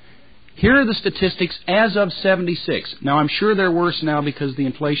on us. Here are the statistics as of 76. Now, I'm sure they're worse now because the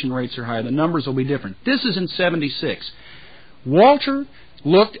inflation rates are higher. The numbers will be different. This is in 76. Walter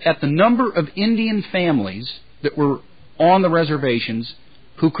looked at the number of Indian families that were on the reservations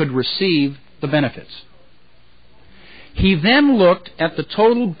who could receive the benefits. He then looked at the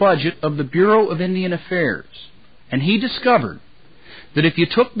total budget of the Bureau of Indian Affairs, and he discovered that if you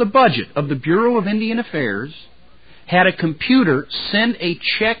took the budget of the Bureau of Indian Affairs, had a computer send a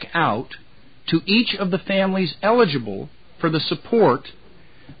check out to each of the families eligible for the support,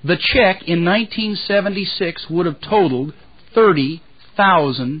 the check in 1976 would have totaled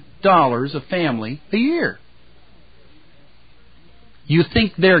 $30,000 a family a year. You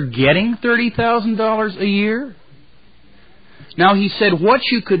think they're getting $30,000 a year? Now, he said what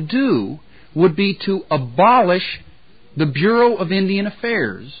you could do would be to abolish the Bureau of Indian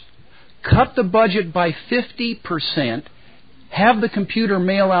Affairs, cut the budget by 50%, have the computer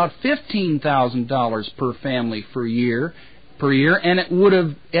mail out $15,000 per family per year, and it would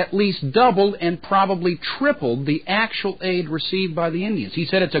have at least doubled and probably tripled the actual aid received by the Indians. He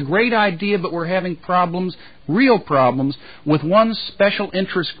said it's a great idea, but we're having problems, real problems, with one special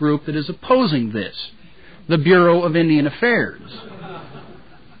interest group that is opposing this, the Bureau of Indian Affairs.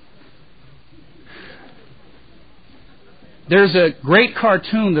 There's a great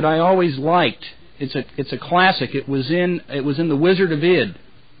cartoon that I always liked. It's a classic. It was in The Wizard of Id.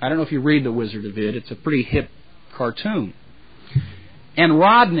 I don't know if you read The Wizard of Id. It's a pretty hip cartoon. And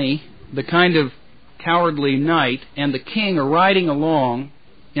Rodney, the kind of cowardly knight, and the king are riding along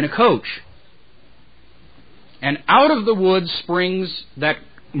in a coach. And out of the woods springs that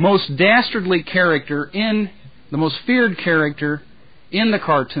most dastardly character the most feared character in the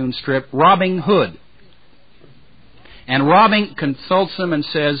cartoon strip, Robin Hood. And Robin consults him and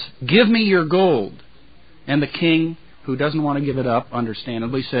says, "Give me your gold." And the king, who doesn't want to give it up,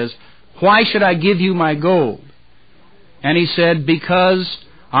 understandably, says, "Why should I give you my gold?" And he said, "Because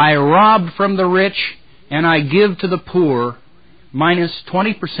I rob from the rich and I give to the poor, minus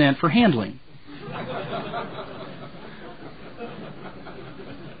 20% for handling."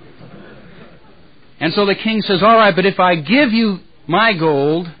 And so the king says, "All right, but if I give you my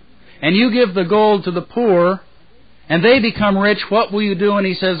gold and you give the gold to the poor and they become rich, what will you do?" And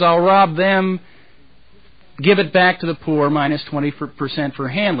he says, "I'll rob them, give it back to the poor, minus 20% for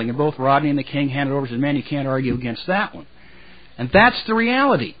handling." And both Rodney and the king handed over and said, "Man, you can't argue against that one." And that's the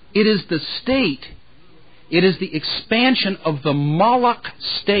reality. It is the state, it is the expansion of the Moloch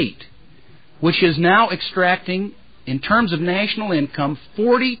state, which is now extracting, in terms of national income,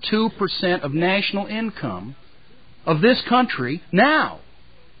 42% of national income of this country now.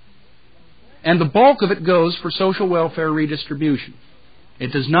 And the bulk of it goes for social welfare redistribution.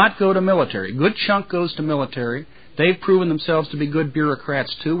 It does not go to military. A good chunk goes to military. They've proven themselves to be good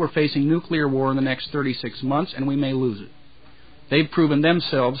bureaucrats, too. We're facing nuclear war in the next 36 months, and we may lose it. They've proven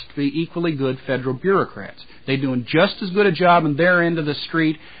themselves to be equally good federal bureaucrats. They're doing just as good a job on their end of the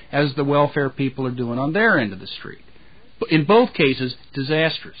street as the welfare people are doing on their end of the street. In both cases,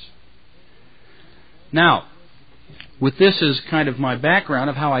 disastrous. Now, with this as kind of my background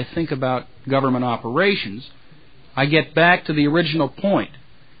of how I think about government operations, I get back to the original point.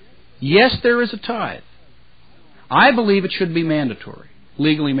 Yes, there is a tithe. I believe it should be mandatory,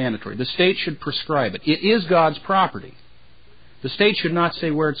 legally mandatory. The state should prescribe it. It is God's property. The state should not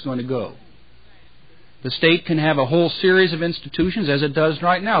say where it's going to go. The state can have a whole series of institutions, as it does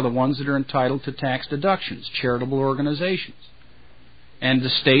right now, the ones that are entitled to tax deductions, charitable organizations. And the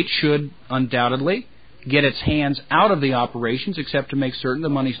state should undoubtedly get its hands out of the operations, except to make certain the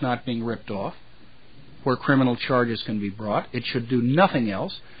money's not being ripped off, where criminal charges can be brought. It should do nothing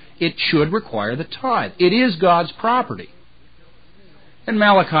else. It should require the tithe. It is God's property. And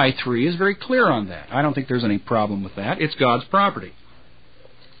Malachi 3 is very clear on that. I don't think there's any problem with that. It's God's property.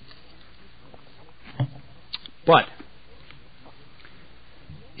 But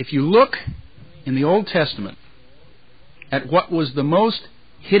if you look in the Old Testament at what was the most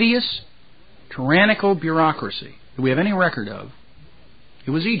hideous, tyrannical bureaucracy that we have any record of,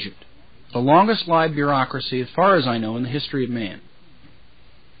 it was Egypt. The longest-lived bureaucracy, as far as I know, in the history of man.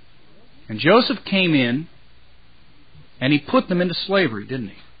 And Joseph came in, and he put them into slavery, didn't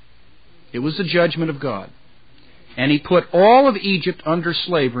he? It was the judgment of God. And he put all of Egypt under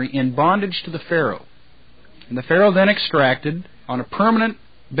slavery in bondage to the Pharaoh. And the Pharaoh then extracted, on a permanent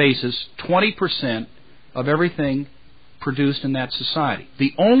basis, 20% of everything produced in that society.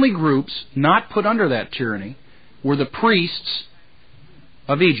 The only groups not put under that tyranny were the priests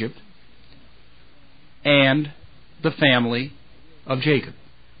of Egypt and the family of Jacob.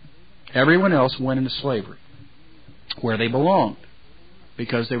 Everyone else went into slavery, where they belonged,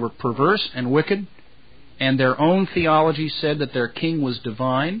 because they were perverse and wicked, and their own theology said that their king was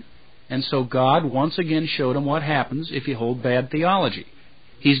divine, and so God once again showed them what happens if you hold bad theology.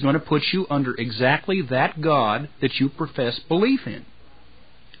 He's going to put you under exactly that God that you profess belief in.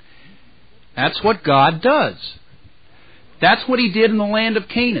 That's what God does. That's what He did in the land of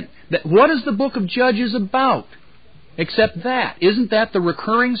Canaan. What is the book of Judges about? Except that. Isn't that the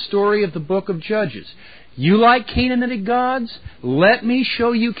recurring story of the book of Judges? You like Canaanitic gods? Let me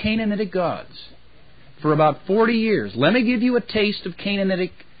show you Canaanitic gods. For about 40 years, let me give you a taste of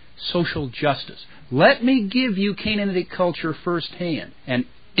Canaanitic social justice. Let me give you Canaanitic culture firsthand. And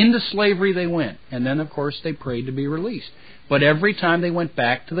into slavery they went. And then, of course, they prayed to be released. But every time they went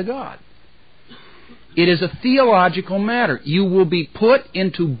back to the God. It is a theological matter. You will be put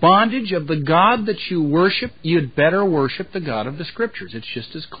into bondage of the God that you worship. You'd better worship the God of the Scriptures. It's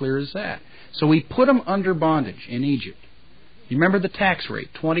just as clear as that. So we put them under bondage in Egypt. You remember the tax rate,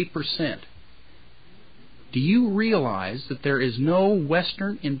 20%. Do you realize that there is no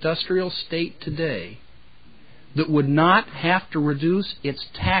Western industrial state today that would not have to reduce its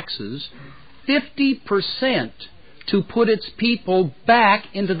taxes 50% to put its people back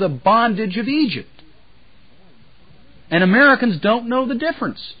into the bondage of Egypt? And Americans don't know the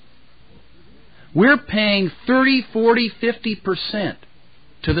difference. We're paying 30, 40, 50%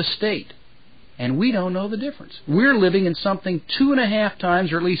 to the state, and we don't know the difference. We're living in something 2.5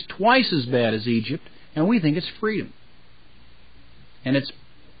 times or at least twice as bad as Egypt, and we think it's freedom. And it's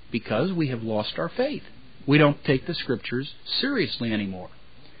because we have lost our faith. We don't take the Scriptures seriously anymore.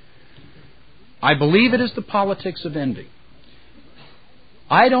 I believe it is the politics of envy.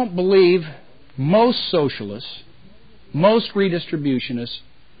 I don't believe most socialists, most redistributionists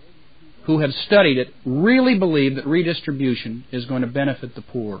who have studied it really believe that redistribution is going to benefit the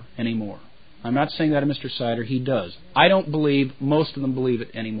poor anymore. I'm not saying that of Mr. Sider. He does. I don't believe most of them believe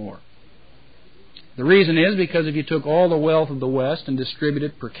it anymore. The reason is because if you took all the wealth of the West and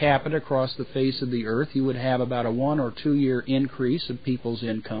distributed it per capita across the face of the earth, you would have about a 1 or 2 year increase of people's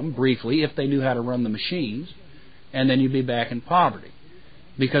income, briefly, if they knew how to run the machines, and then you'd be back in poverty,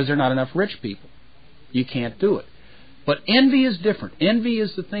 because there are not enough rich people. You can't do it. But envy is different. Envy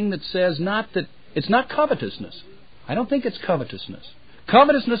is the thing that says it's not covetousness. I don't think it's covetousness.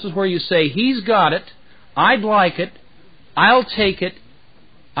 Covetousness is where you say, he's got it, I'd like it, I'll take it,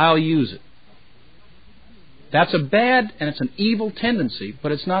 I'll use it. That's a bad and it's an evil tendency,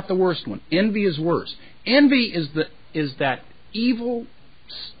 but it's not the worst one. Envy is worse. Envy is that evil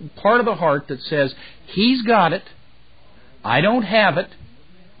part of the heart that says, he's got it, I don't have it,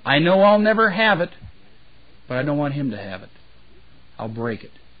 I know I'll never have it, but I don't want him to have it. I'll break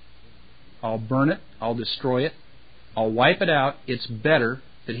it. I'll burn it, I'll destroy it, I'll wipe it out. It's better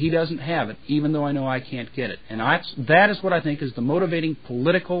that he doesn't have it, even though I know I can't get it. And that is what I think is the motivating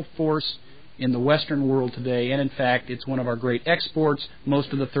political force in the Western world today, and in fact, it's one of our great exports.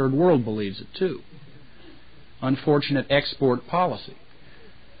 Most of the Third World believes it too. Unfortunate export policy.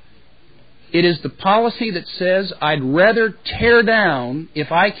 It is the policy that says, I'd rather tear down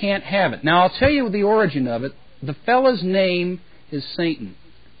if I can't have it. Now, I'll tell you the origin of it. The fellow's name is Satan,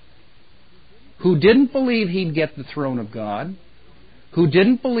 who didn't believe he'd get the throne of God, who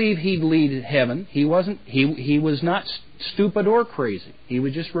didn't believe he'd lead heaven. He was not stupid or crazy. He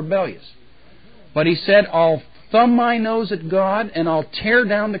was just rebellious. But he said, I'll thumb my nose at God, and I'll tear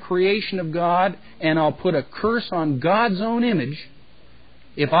down the creation of God, and I'll put a curse on God's own image.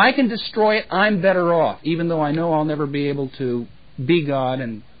 If I can destroy it, I'm better off, even though I know I'll never be able to be God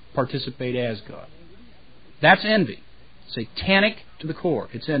and participate as God. That's envy. Satanic to the core.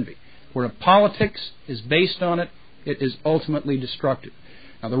 It's envy. Where politics is based on it, it is ultimately destructive.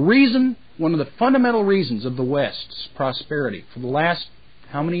 Now one of the fundamental reasons of the West's prosperity for the last,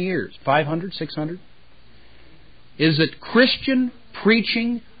 how many years? 500, 600? Is that Christian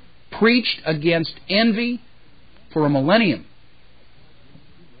preaching preached against envy for a millennium.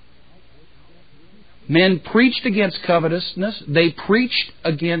 Men preached against covetousness. They preached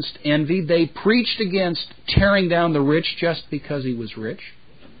against envy. They preached against tearing down the rich just because he was rich.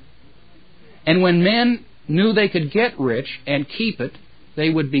 And when men knew they could get rich and keep it, they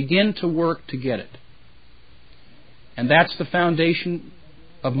would begin to work to get it. And that's the foundation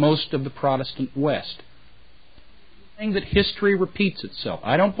of most of the Protestant West. Saying that history repeats itself.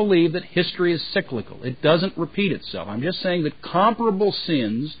 I don't believe that history is cyclical. It doesn't repeat itself. I'm just saying that comparable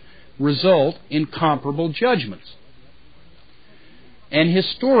sins result in comparable judgments. And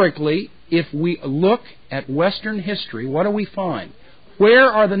historically, if we look at Western history, what do we find?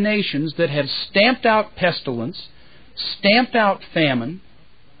 Where are the nations that have stamped out pestilence, stamped out famine,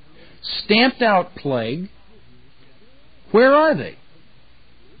 stamped out plague? Where are they?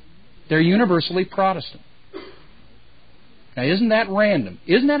 They're universally Protestant. Now, isn't that random?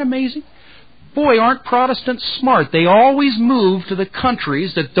 Isn't that amazing? Boy, aren't Protestants smart. They always move to the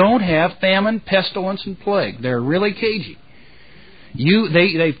countries that don't have famine, pestilence, and plague. They're really cagey.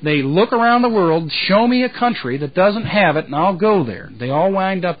 They look around the world, show me a country that doesn't have it, and I'll go there. They all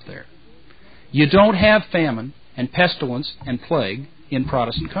wind up there. You don't have famine and pestilence and plague in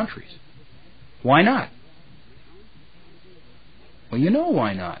Protestant countries. Why not? Well, you know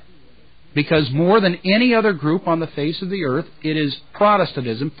why not. Because more than any other group on the face of the earth, it is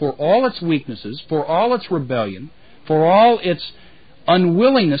Protestantism, for all its weaknesses, for all its rebellion, for all its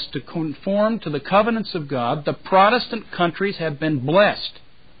unwillingness to conform to the covenants of God, the Protestant countries have been blessed.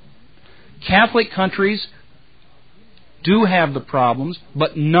 Catholic countries do have the problems,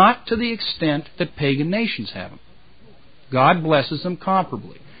 but not to the extent that pagan nations have them. God blesses them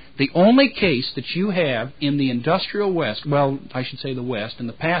comparably. The only case that you have in the industrial West, well, I should say the West, in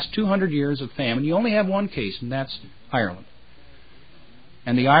the past 200 years of famine, you only have one case, and that's Ireland.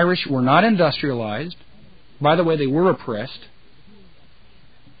 And the Irish were not industrialized. By the way, they were oppressed.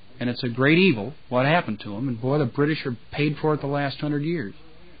 And it's a great evil what happened to them. And boy, the British are paid for it the last 100 years.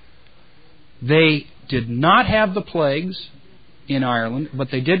 They did not have the plagues in Ireland, but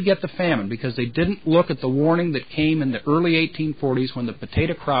they did get the famine because they didn't look at the warning that came in the early 1840s when the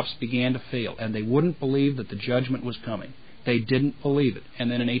potato crops began to fail, and they wouldn't believe that the judgment was coming. They didn't believe it.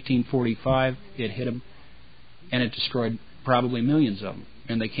 And then in 1845, it hit them, and it destroyed probably millions of them.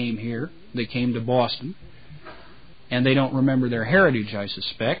 And they came here, they came to Boston, and they don't remember their heritage, I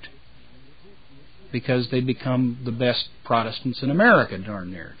suspect, because they become the best Protestants in America,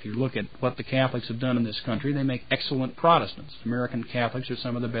 darn near. If you look at what the Catholics have done in this country, they make excellent Protestants. American Catholics are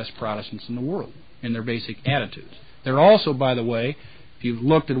some of the best Protestants in the world in their basic attitudes. They're also, by the way, if you've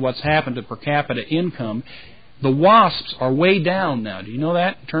looked at what's happened to per capita income, the WASPs are way down now. Do you know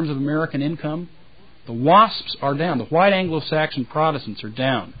that in terms of American income? The WASPs are down. The white Anglo-Saxon Protestants are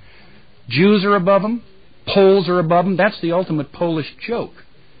down. Jews are above them. Poles are above them. That's the ultimate Polish joke.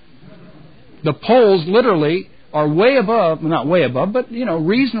 The Poles literally are way above, not way above, but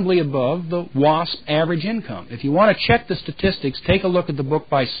reasonably above the WASP average income. If you want to check the statistics, take a look at the book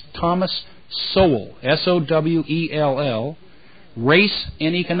by Thomas Sowell, S-O-W-E-L-L, Race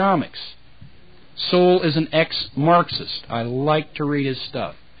and Economics. Sowell is an ex-Marxist. I like to read his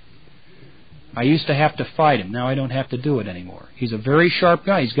stuff. I used to have to fight him. Now I don't have to do it anymore. He's a very sharp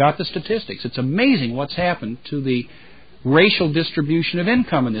guy. He's got the statistics. It's amazing what's happened to the racial distribution of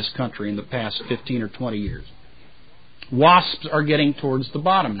income in this country in the past 15 or 20 years. WASPs are getting towards the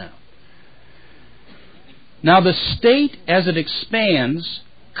bottom now. Now the state, as it expands,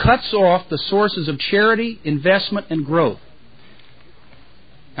 cuts off the sources of charity, investment, and growth.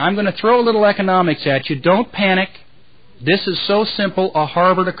 Now, I'm going to throw a little economics at you. Don't panic. This is so simple, a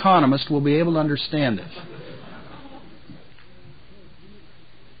Harvard economist will be able to understand this.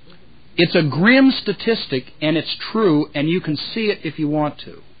 It's a grim statistic, and it's true, and you can see it if you want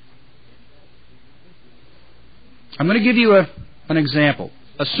to. I'm going to give you an example.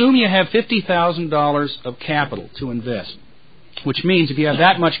 Assume you have $50,000 of capital to invest, which means if you have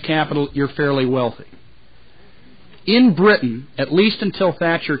that much capital, you're fairly wealthy. In Britain, at least until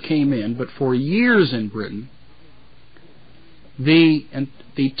Thatcher came in, but for years in Britain, the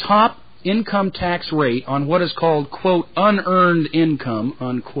top income tax rate on what is called, quote, unearned income,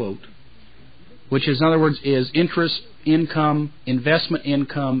 unquote, which is, in other words, is interest income, investment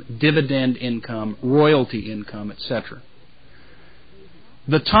income, dividend income, royalty income, etc.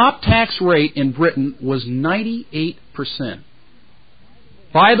 The top tax rate in Britain was 98%.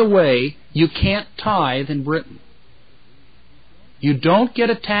 By the way, you can't tithe in Britain. You don't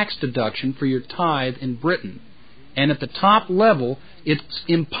get a tax deduction for your tithe in Britain. And at the top level, it's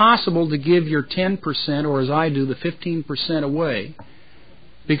impossible to give your 10%, or as I do, the 15% away,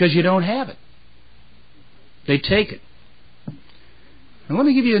 because you don't have it. They take it. And let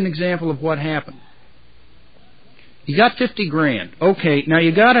me give you an example of what happened. You got $50,000. Okay, now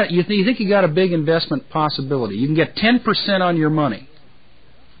you think you got a big investment possibility. You can get 10% on your money.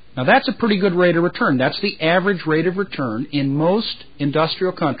 Now that's a pretty good rate of return. That's the average rate of return in most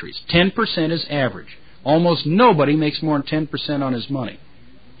industrial countries. 10% is average. Almost nobody makes more than 10% on his money.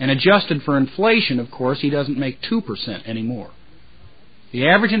 And adjusted for inflation, of course, he doesn't make 2% anymore. The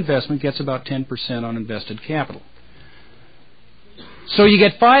average investment gets about 10% on invested capital. So you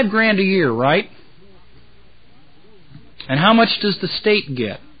get $5,000 a year, right? And how much does the state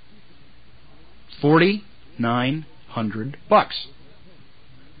get? $4,900.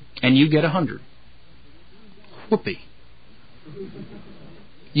 And you get 100. Whoopee.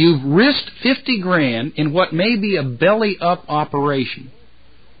 You've risked $50,000 in what may be a belly-up operation.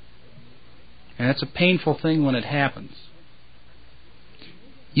 And that's a painful thing when it happens.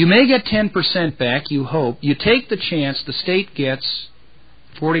 You may get 10% back, you hope. You take the chance, the state gets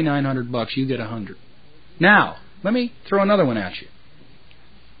 $4,900, you get 100. Now, let me throw another one at you.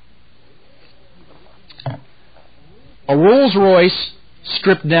 A Rolls-Royce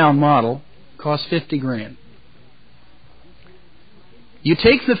stripped-down model costs $50,000. You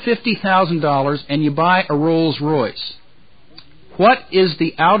take the $50,000 and you buy a Rolls-Royce. What is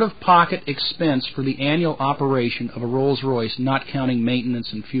the out-of-pocket expense for the annual operation of a Rolls-Royce, not counting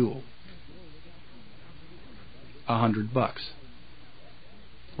maintenance and fuel? $100.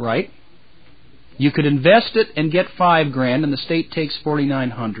 Right? You could invest it and get $5,000, and the state takes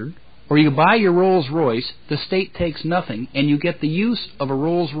 $4,900. Or you buy your Rolls-Royce, the state takes nothing, and you get the use of a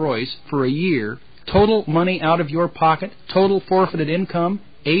Rolls-Royce for a year. Total money out of your pocket, total forfeited income,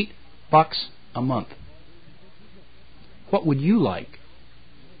 $8 a month. What would you like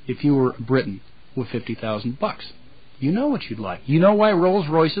if you were Britain with $50,000? You know what you'd like. You know why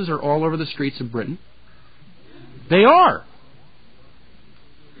Rolls-Royces are all over the streets of Britain? They are.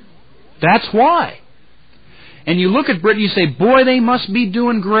 That's why. And you look at Britain, you say, boy, they must be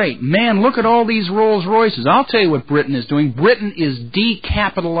doing great. Man, look at all these Rolls-Royces. I'll tell you what Britain is doing. Britain is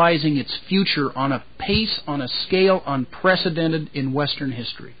decapitalizing its future on a pace, on a scale unprecedented in Western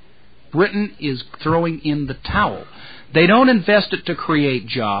history. Britain is throwing in the towel. They don't invest it to create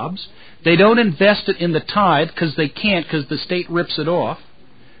jobs. They don't invest it in the tithe because they can't, because the state rips it off.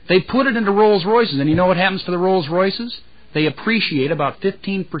 They put it into Rolls-Royces, and you know what happens to the Rolls-Royces? They appreciate about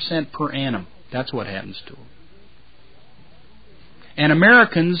 15% per annum. That's what happens to them. And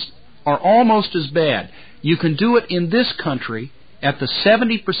Americans are almost as bad. You can do it in this country at the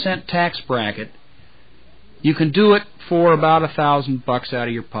 70% tax bracket. You can do it for about $1,000 out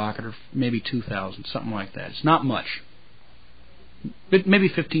of your pocket, or maybe $2,000, something like that. It's not much. Maybe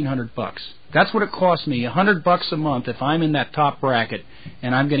 $1,500. That's what it costs me, $100 a month if I'm in that top bracket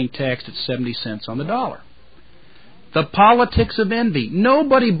and I'm getting taxed at 70 cents on the dollar. The politics of envy.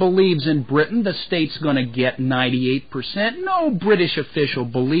 Nobody believes in Britain the state's going to get 98%. No British official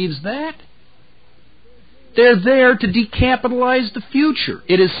believes that. They're there to decapitalize the future.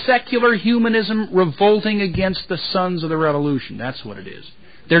 It is secular humanism revolting against the sons of the revolution. That's what it is.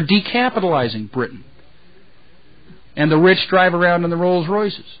 They're decapitalizing Britain. And the rich drive around in the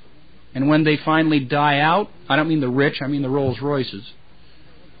Rolls-Royces. And when they finally die out, I don't mean the rich, I mean the Rolls-Royces.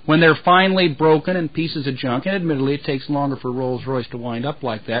 When they're finally broken and pieces of junk, and admittedly it takes longer for Rolls-Royce to wind up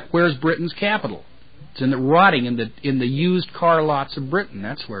like that, where's Britain's capital? It's rotting in the used car lots of Britain.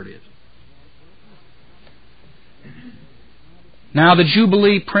 That's where it is. Now, the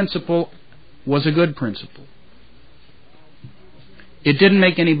Jubilee principle was a good principle. It didn't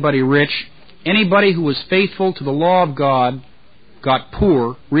make anybody rich. Anybody who was faithful to the law of God got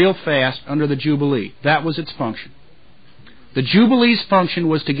poor real fast under the Jubilee. That was its function. The Jubilee's function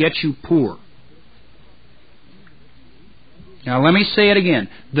was to get you poor. Now let me say it again.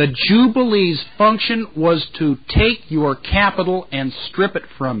 The Jubilee's function was to take your capital and strip it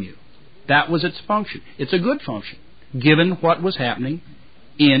from you. That was its function. It's a good function, given what was happening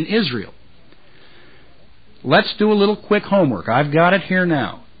in Israel. Let's do a little quick homework. I've got it here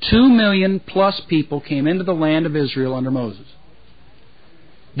now. 2 million plus people came into the land of Israel under Moses.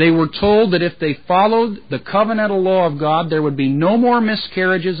 They were told that if they followed the covenantal law of God, there would be no more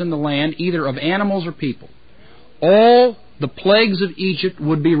miscarriages in the land, either of animals or people. All the plagues of Egypt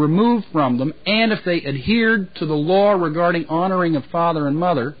would be removed from them, and if they adhered to the law regarding honoring of father and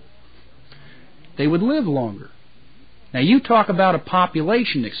mother, they would live longer. Now you talk about a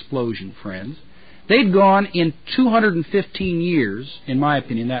population explosion, friends. They'd gone in 215 years, in my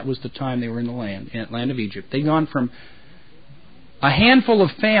opinion, that was the time they were in the land of Egypt. They'd gone from a handful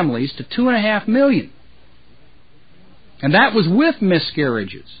of families to 2.5 million. And that was with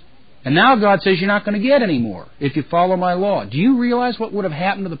miscarriages. And now God says you're not going to get any more if you follow my law. Do you realize what would have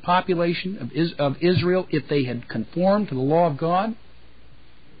happened to the population of Israel if they had conformed to the law of God?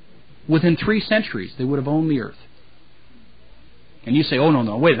 Within 3 centuries, they would have owned the earth. And you say, oh,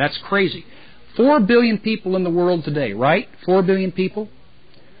 no, wait, that's crazy. 4 billion people in the world today, right? 4 billion people?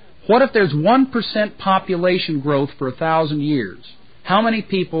 What if there's 1% population growth for 1,000 years? How many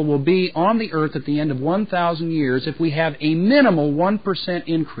people will be on the earth at the end of 1,000 years if we have a minimal 1%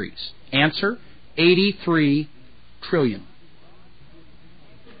 increase? Answer, 83 trillion.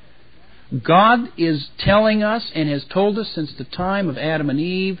 God is telling us and has told us since the time of Adam and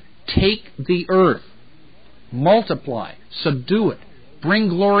Eve, take the earth, multiply, subdue it, bring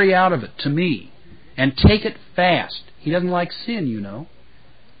glory out of it to me, and take it fast. He doesn't like sin, you know.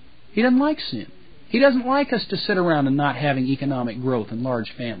 He doesn't like sin. He doesn't like us to sit around and not having economic growth and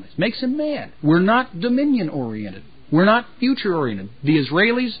large families. Makes him mad. We're not dominion-oriented. We're not future-oriented. The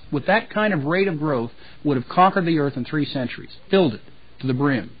Israelis, with that kind of rate of growth, would have conquered the earth in 3 centuries, filled it to the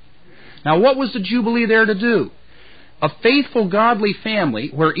brim. Now, what was the Jubilee there to do? A faithful, godly family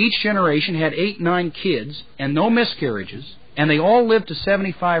where each generation had 8, 9 kids and no miscarriages, and they all lived to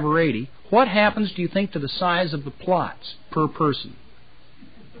 75 or 80, what happens, do you think, to the size of the plots per person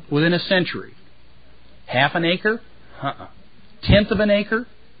within a century? Half an acre? Tenth of an acre?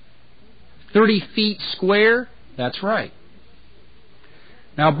 30 feet square? That's right.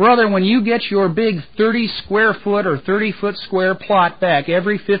 Now, brother, when you get your big 30 square foot or 30 foot square plot back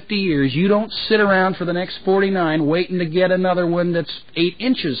every 50 years, you don't sit around for the next 49 waiting to get another one that's 8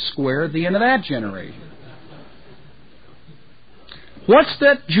 inches square at the end of that generation. What's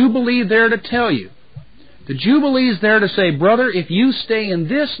that Jubilee there to tell you? The Jubilee is there to say, brother, if you stay in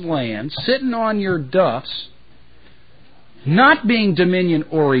this land, sitting on your duffs, not being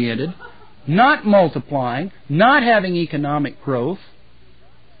dominion-oriented, not multiplying, not having economic growth,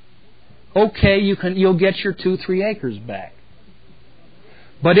 okay, you'll get your 2-3 acres back.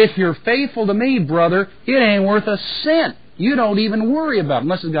 But if you're faithful to me, brother, it ain't worth a cent. You don't even worry about it,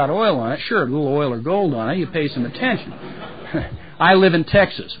 unless it's got oil on it. Sure, a little oil or gold on it, you pay some attention. I live in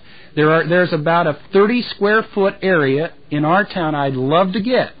Texas. There's about a 30 square foot area in our town I'd love to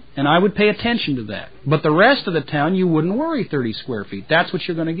get, and I would pay attention to that. But the rest of the town, you wouldn't worry 30 square feet. That's what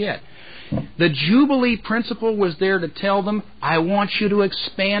you're going to get. The Jubilee principle was there to tell them, I want you to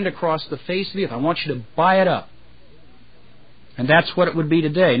expand across the face of the earth. I want you to buy it up. And that's what it would be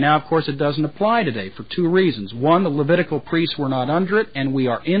today. Now, of course, it doesn't apply today for 2 reasons. One, the Levitical priests were not under it, and we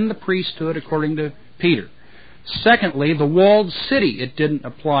are in the priesthood according to Peter. Secondly, the walled city it didn't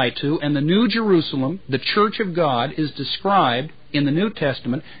apply to, and the New Jerusalem, the Church of God, is described in the New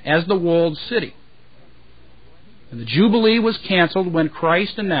Testament as the walled city. And the Jubilee was canceled when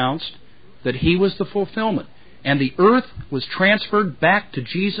Christ announced that He was the fulfillment. And the earth was transferred back to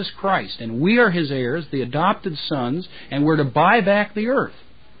Jesus Christ. And we are His heirs, the adopted sons, and we're to buy back the earth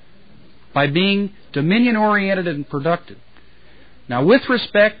by being dominion-oriented and productive. Now, with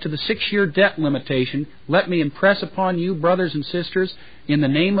respect to the 6-year debt limitation, let me impress upon you, brothers and sisters, in the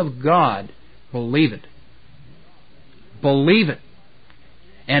name of God, believe it. Believe it.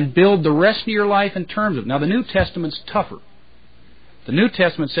 And build the rest of your life in terms of it. Now, the New Testament's tougher. The New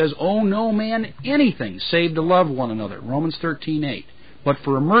Testament says, owe no man anything save to love one another. Romans 13:8. But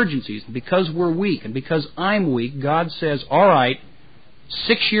for emergencies, because we're weak and because I'm weak, God says, all right,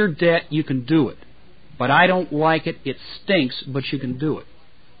 6-year debt, you can do it. But I don't like it. It stinks, but you can do it.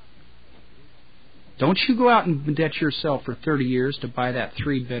 Don't you go out and debt yourself for 30 years to buy that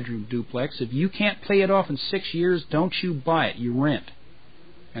 3-bedroom duplex. If you can't pay it off in 6 years, don't you buy it. You rent.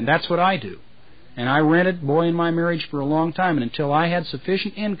 And that's what I do. And I rented, boy, in my marriage for a long time. And until I had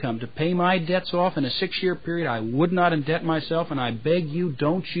sufficient income to pay my debts off in a 6-year period, I would not indebt myself. And I beg you,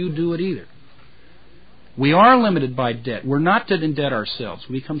 don't you do it either. We are limited by debt. We're not to indebt ourselves.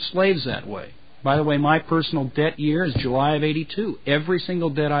 We become slaves that way. By the way, my personal debt year is July of 82. Every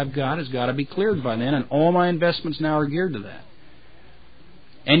single debt I've got has got to be cleared by then, and all my investments now are geared to that.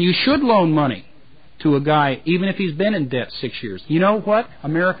 And you should loan money to a guy, even if he's been in debt 6 years. You know what?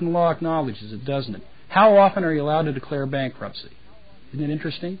 American law acknowledges it, doesn't it? How often are you allowed to declare bankruptcy? Isn't it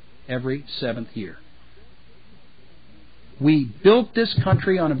interesting? Every 7th year. We built this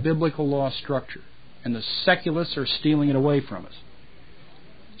country on a biblical law structure, and the secularists are stealing it away from us.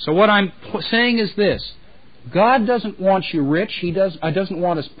 So what I'm saying is this. God doesn't want you rich. He doesn't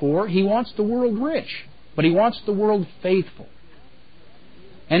want us poor. He wants the world rich. But He wants the world faithful.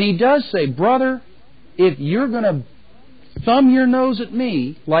 And He does say, brother, if you're going to thumb your nose at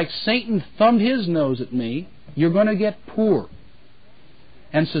me like Satan thumbed his nose at me, you're going to get poor.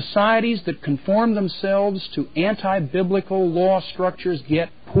 And societies that conform themselves to anti-biblical law structures get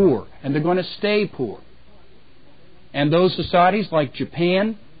poor. And they're going to stay poor. And those societies like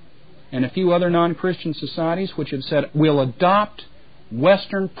Japan and a few other non-Christian societies which have said, we'll adopt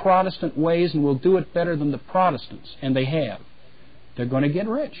Western Protestant ways and we'll do it better than the Protestants. And they have. they're going to get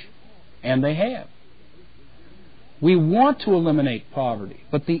rich. And they have. We want to eliminate poverty,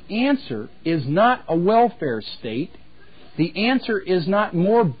 but the answer is not a welfare state. The answer is not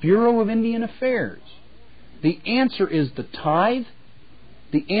more Bureau of Indian Affairs. The answer is the tithe.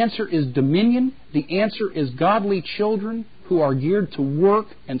 The answer is dominion. The answer is godly children who are geared to work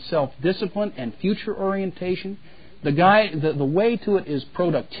and self-discipline and future orientation. The way to it is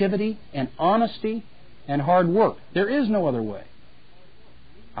productivity and honesty and hard work. There is no other way.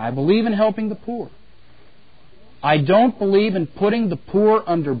 I believe in helping the poor. I don't believe in putting the poor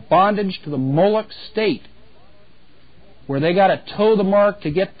under bondage to the Moloch state, where they got to toe the mark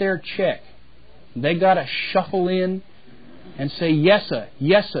to get their check. They got to shuffle in and say, yes, sir,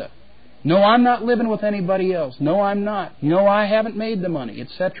 yes, sir. No, I'm not living with anybody else. No, I'm not. No, I haven't made the money,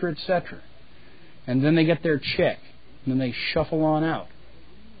 etc., etc. And then they get their check, and then they shuffle on out.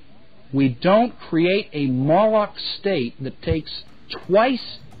 We don't create a Moloch state that takes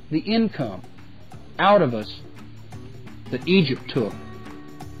twice the income out of us that Egypt took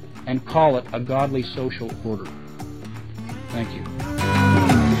and call it a godly social order. Thank you.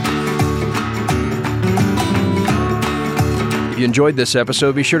 If you enjoyed this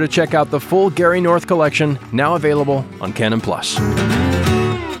episode, be sure to check out the full Gary North collection, now available on Canon Plus.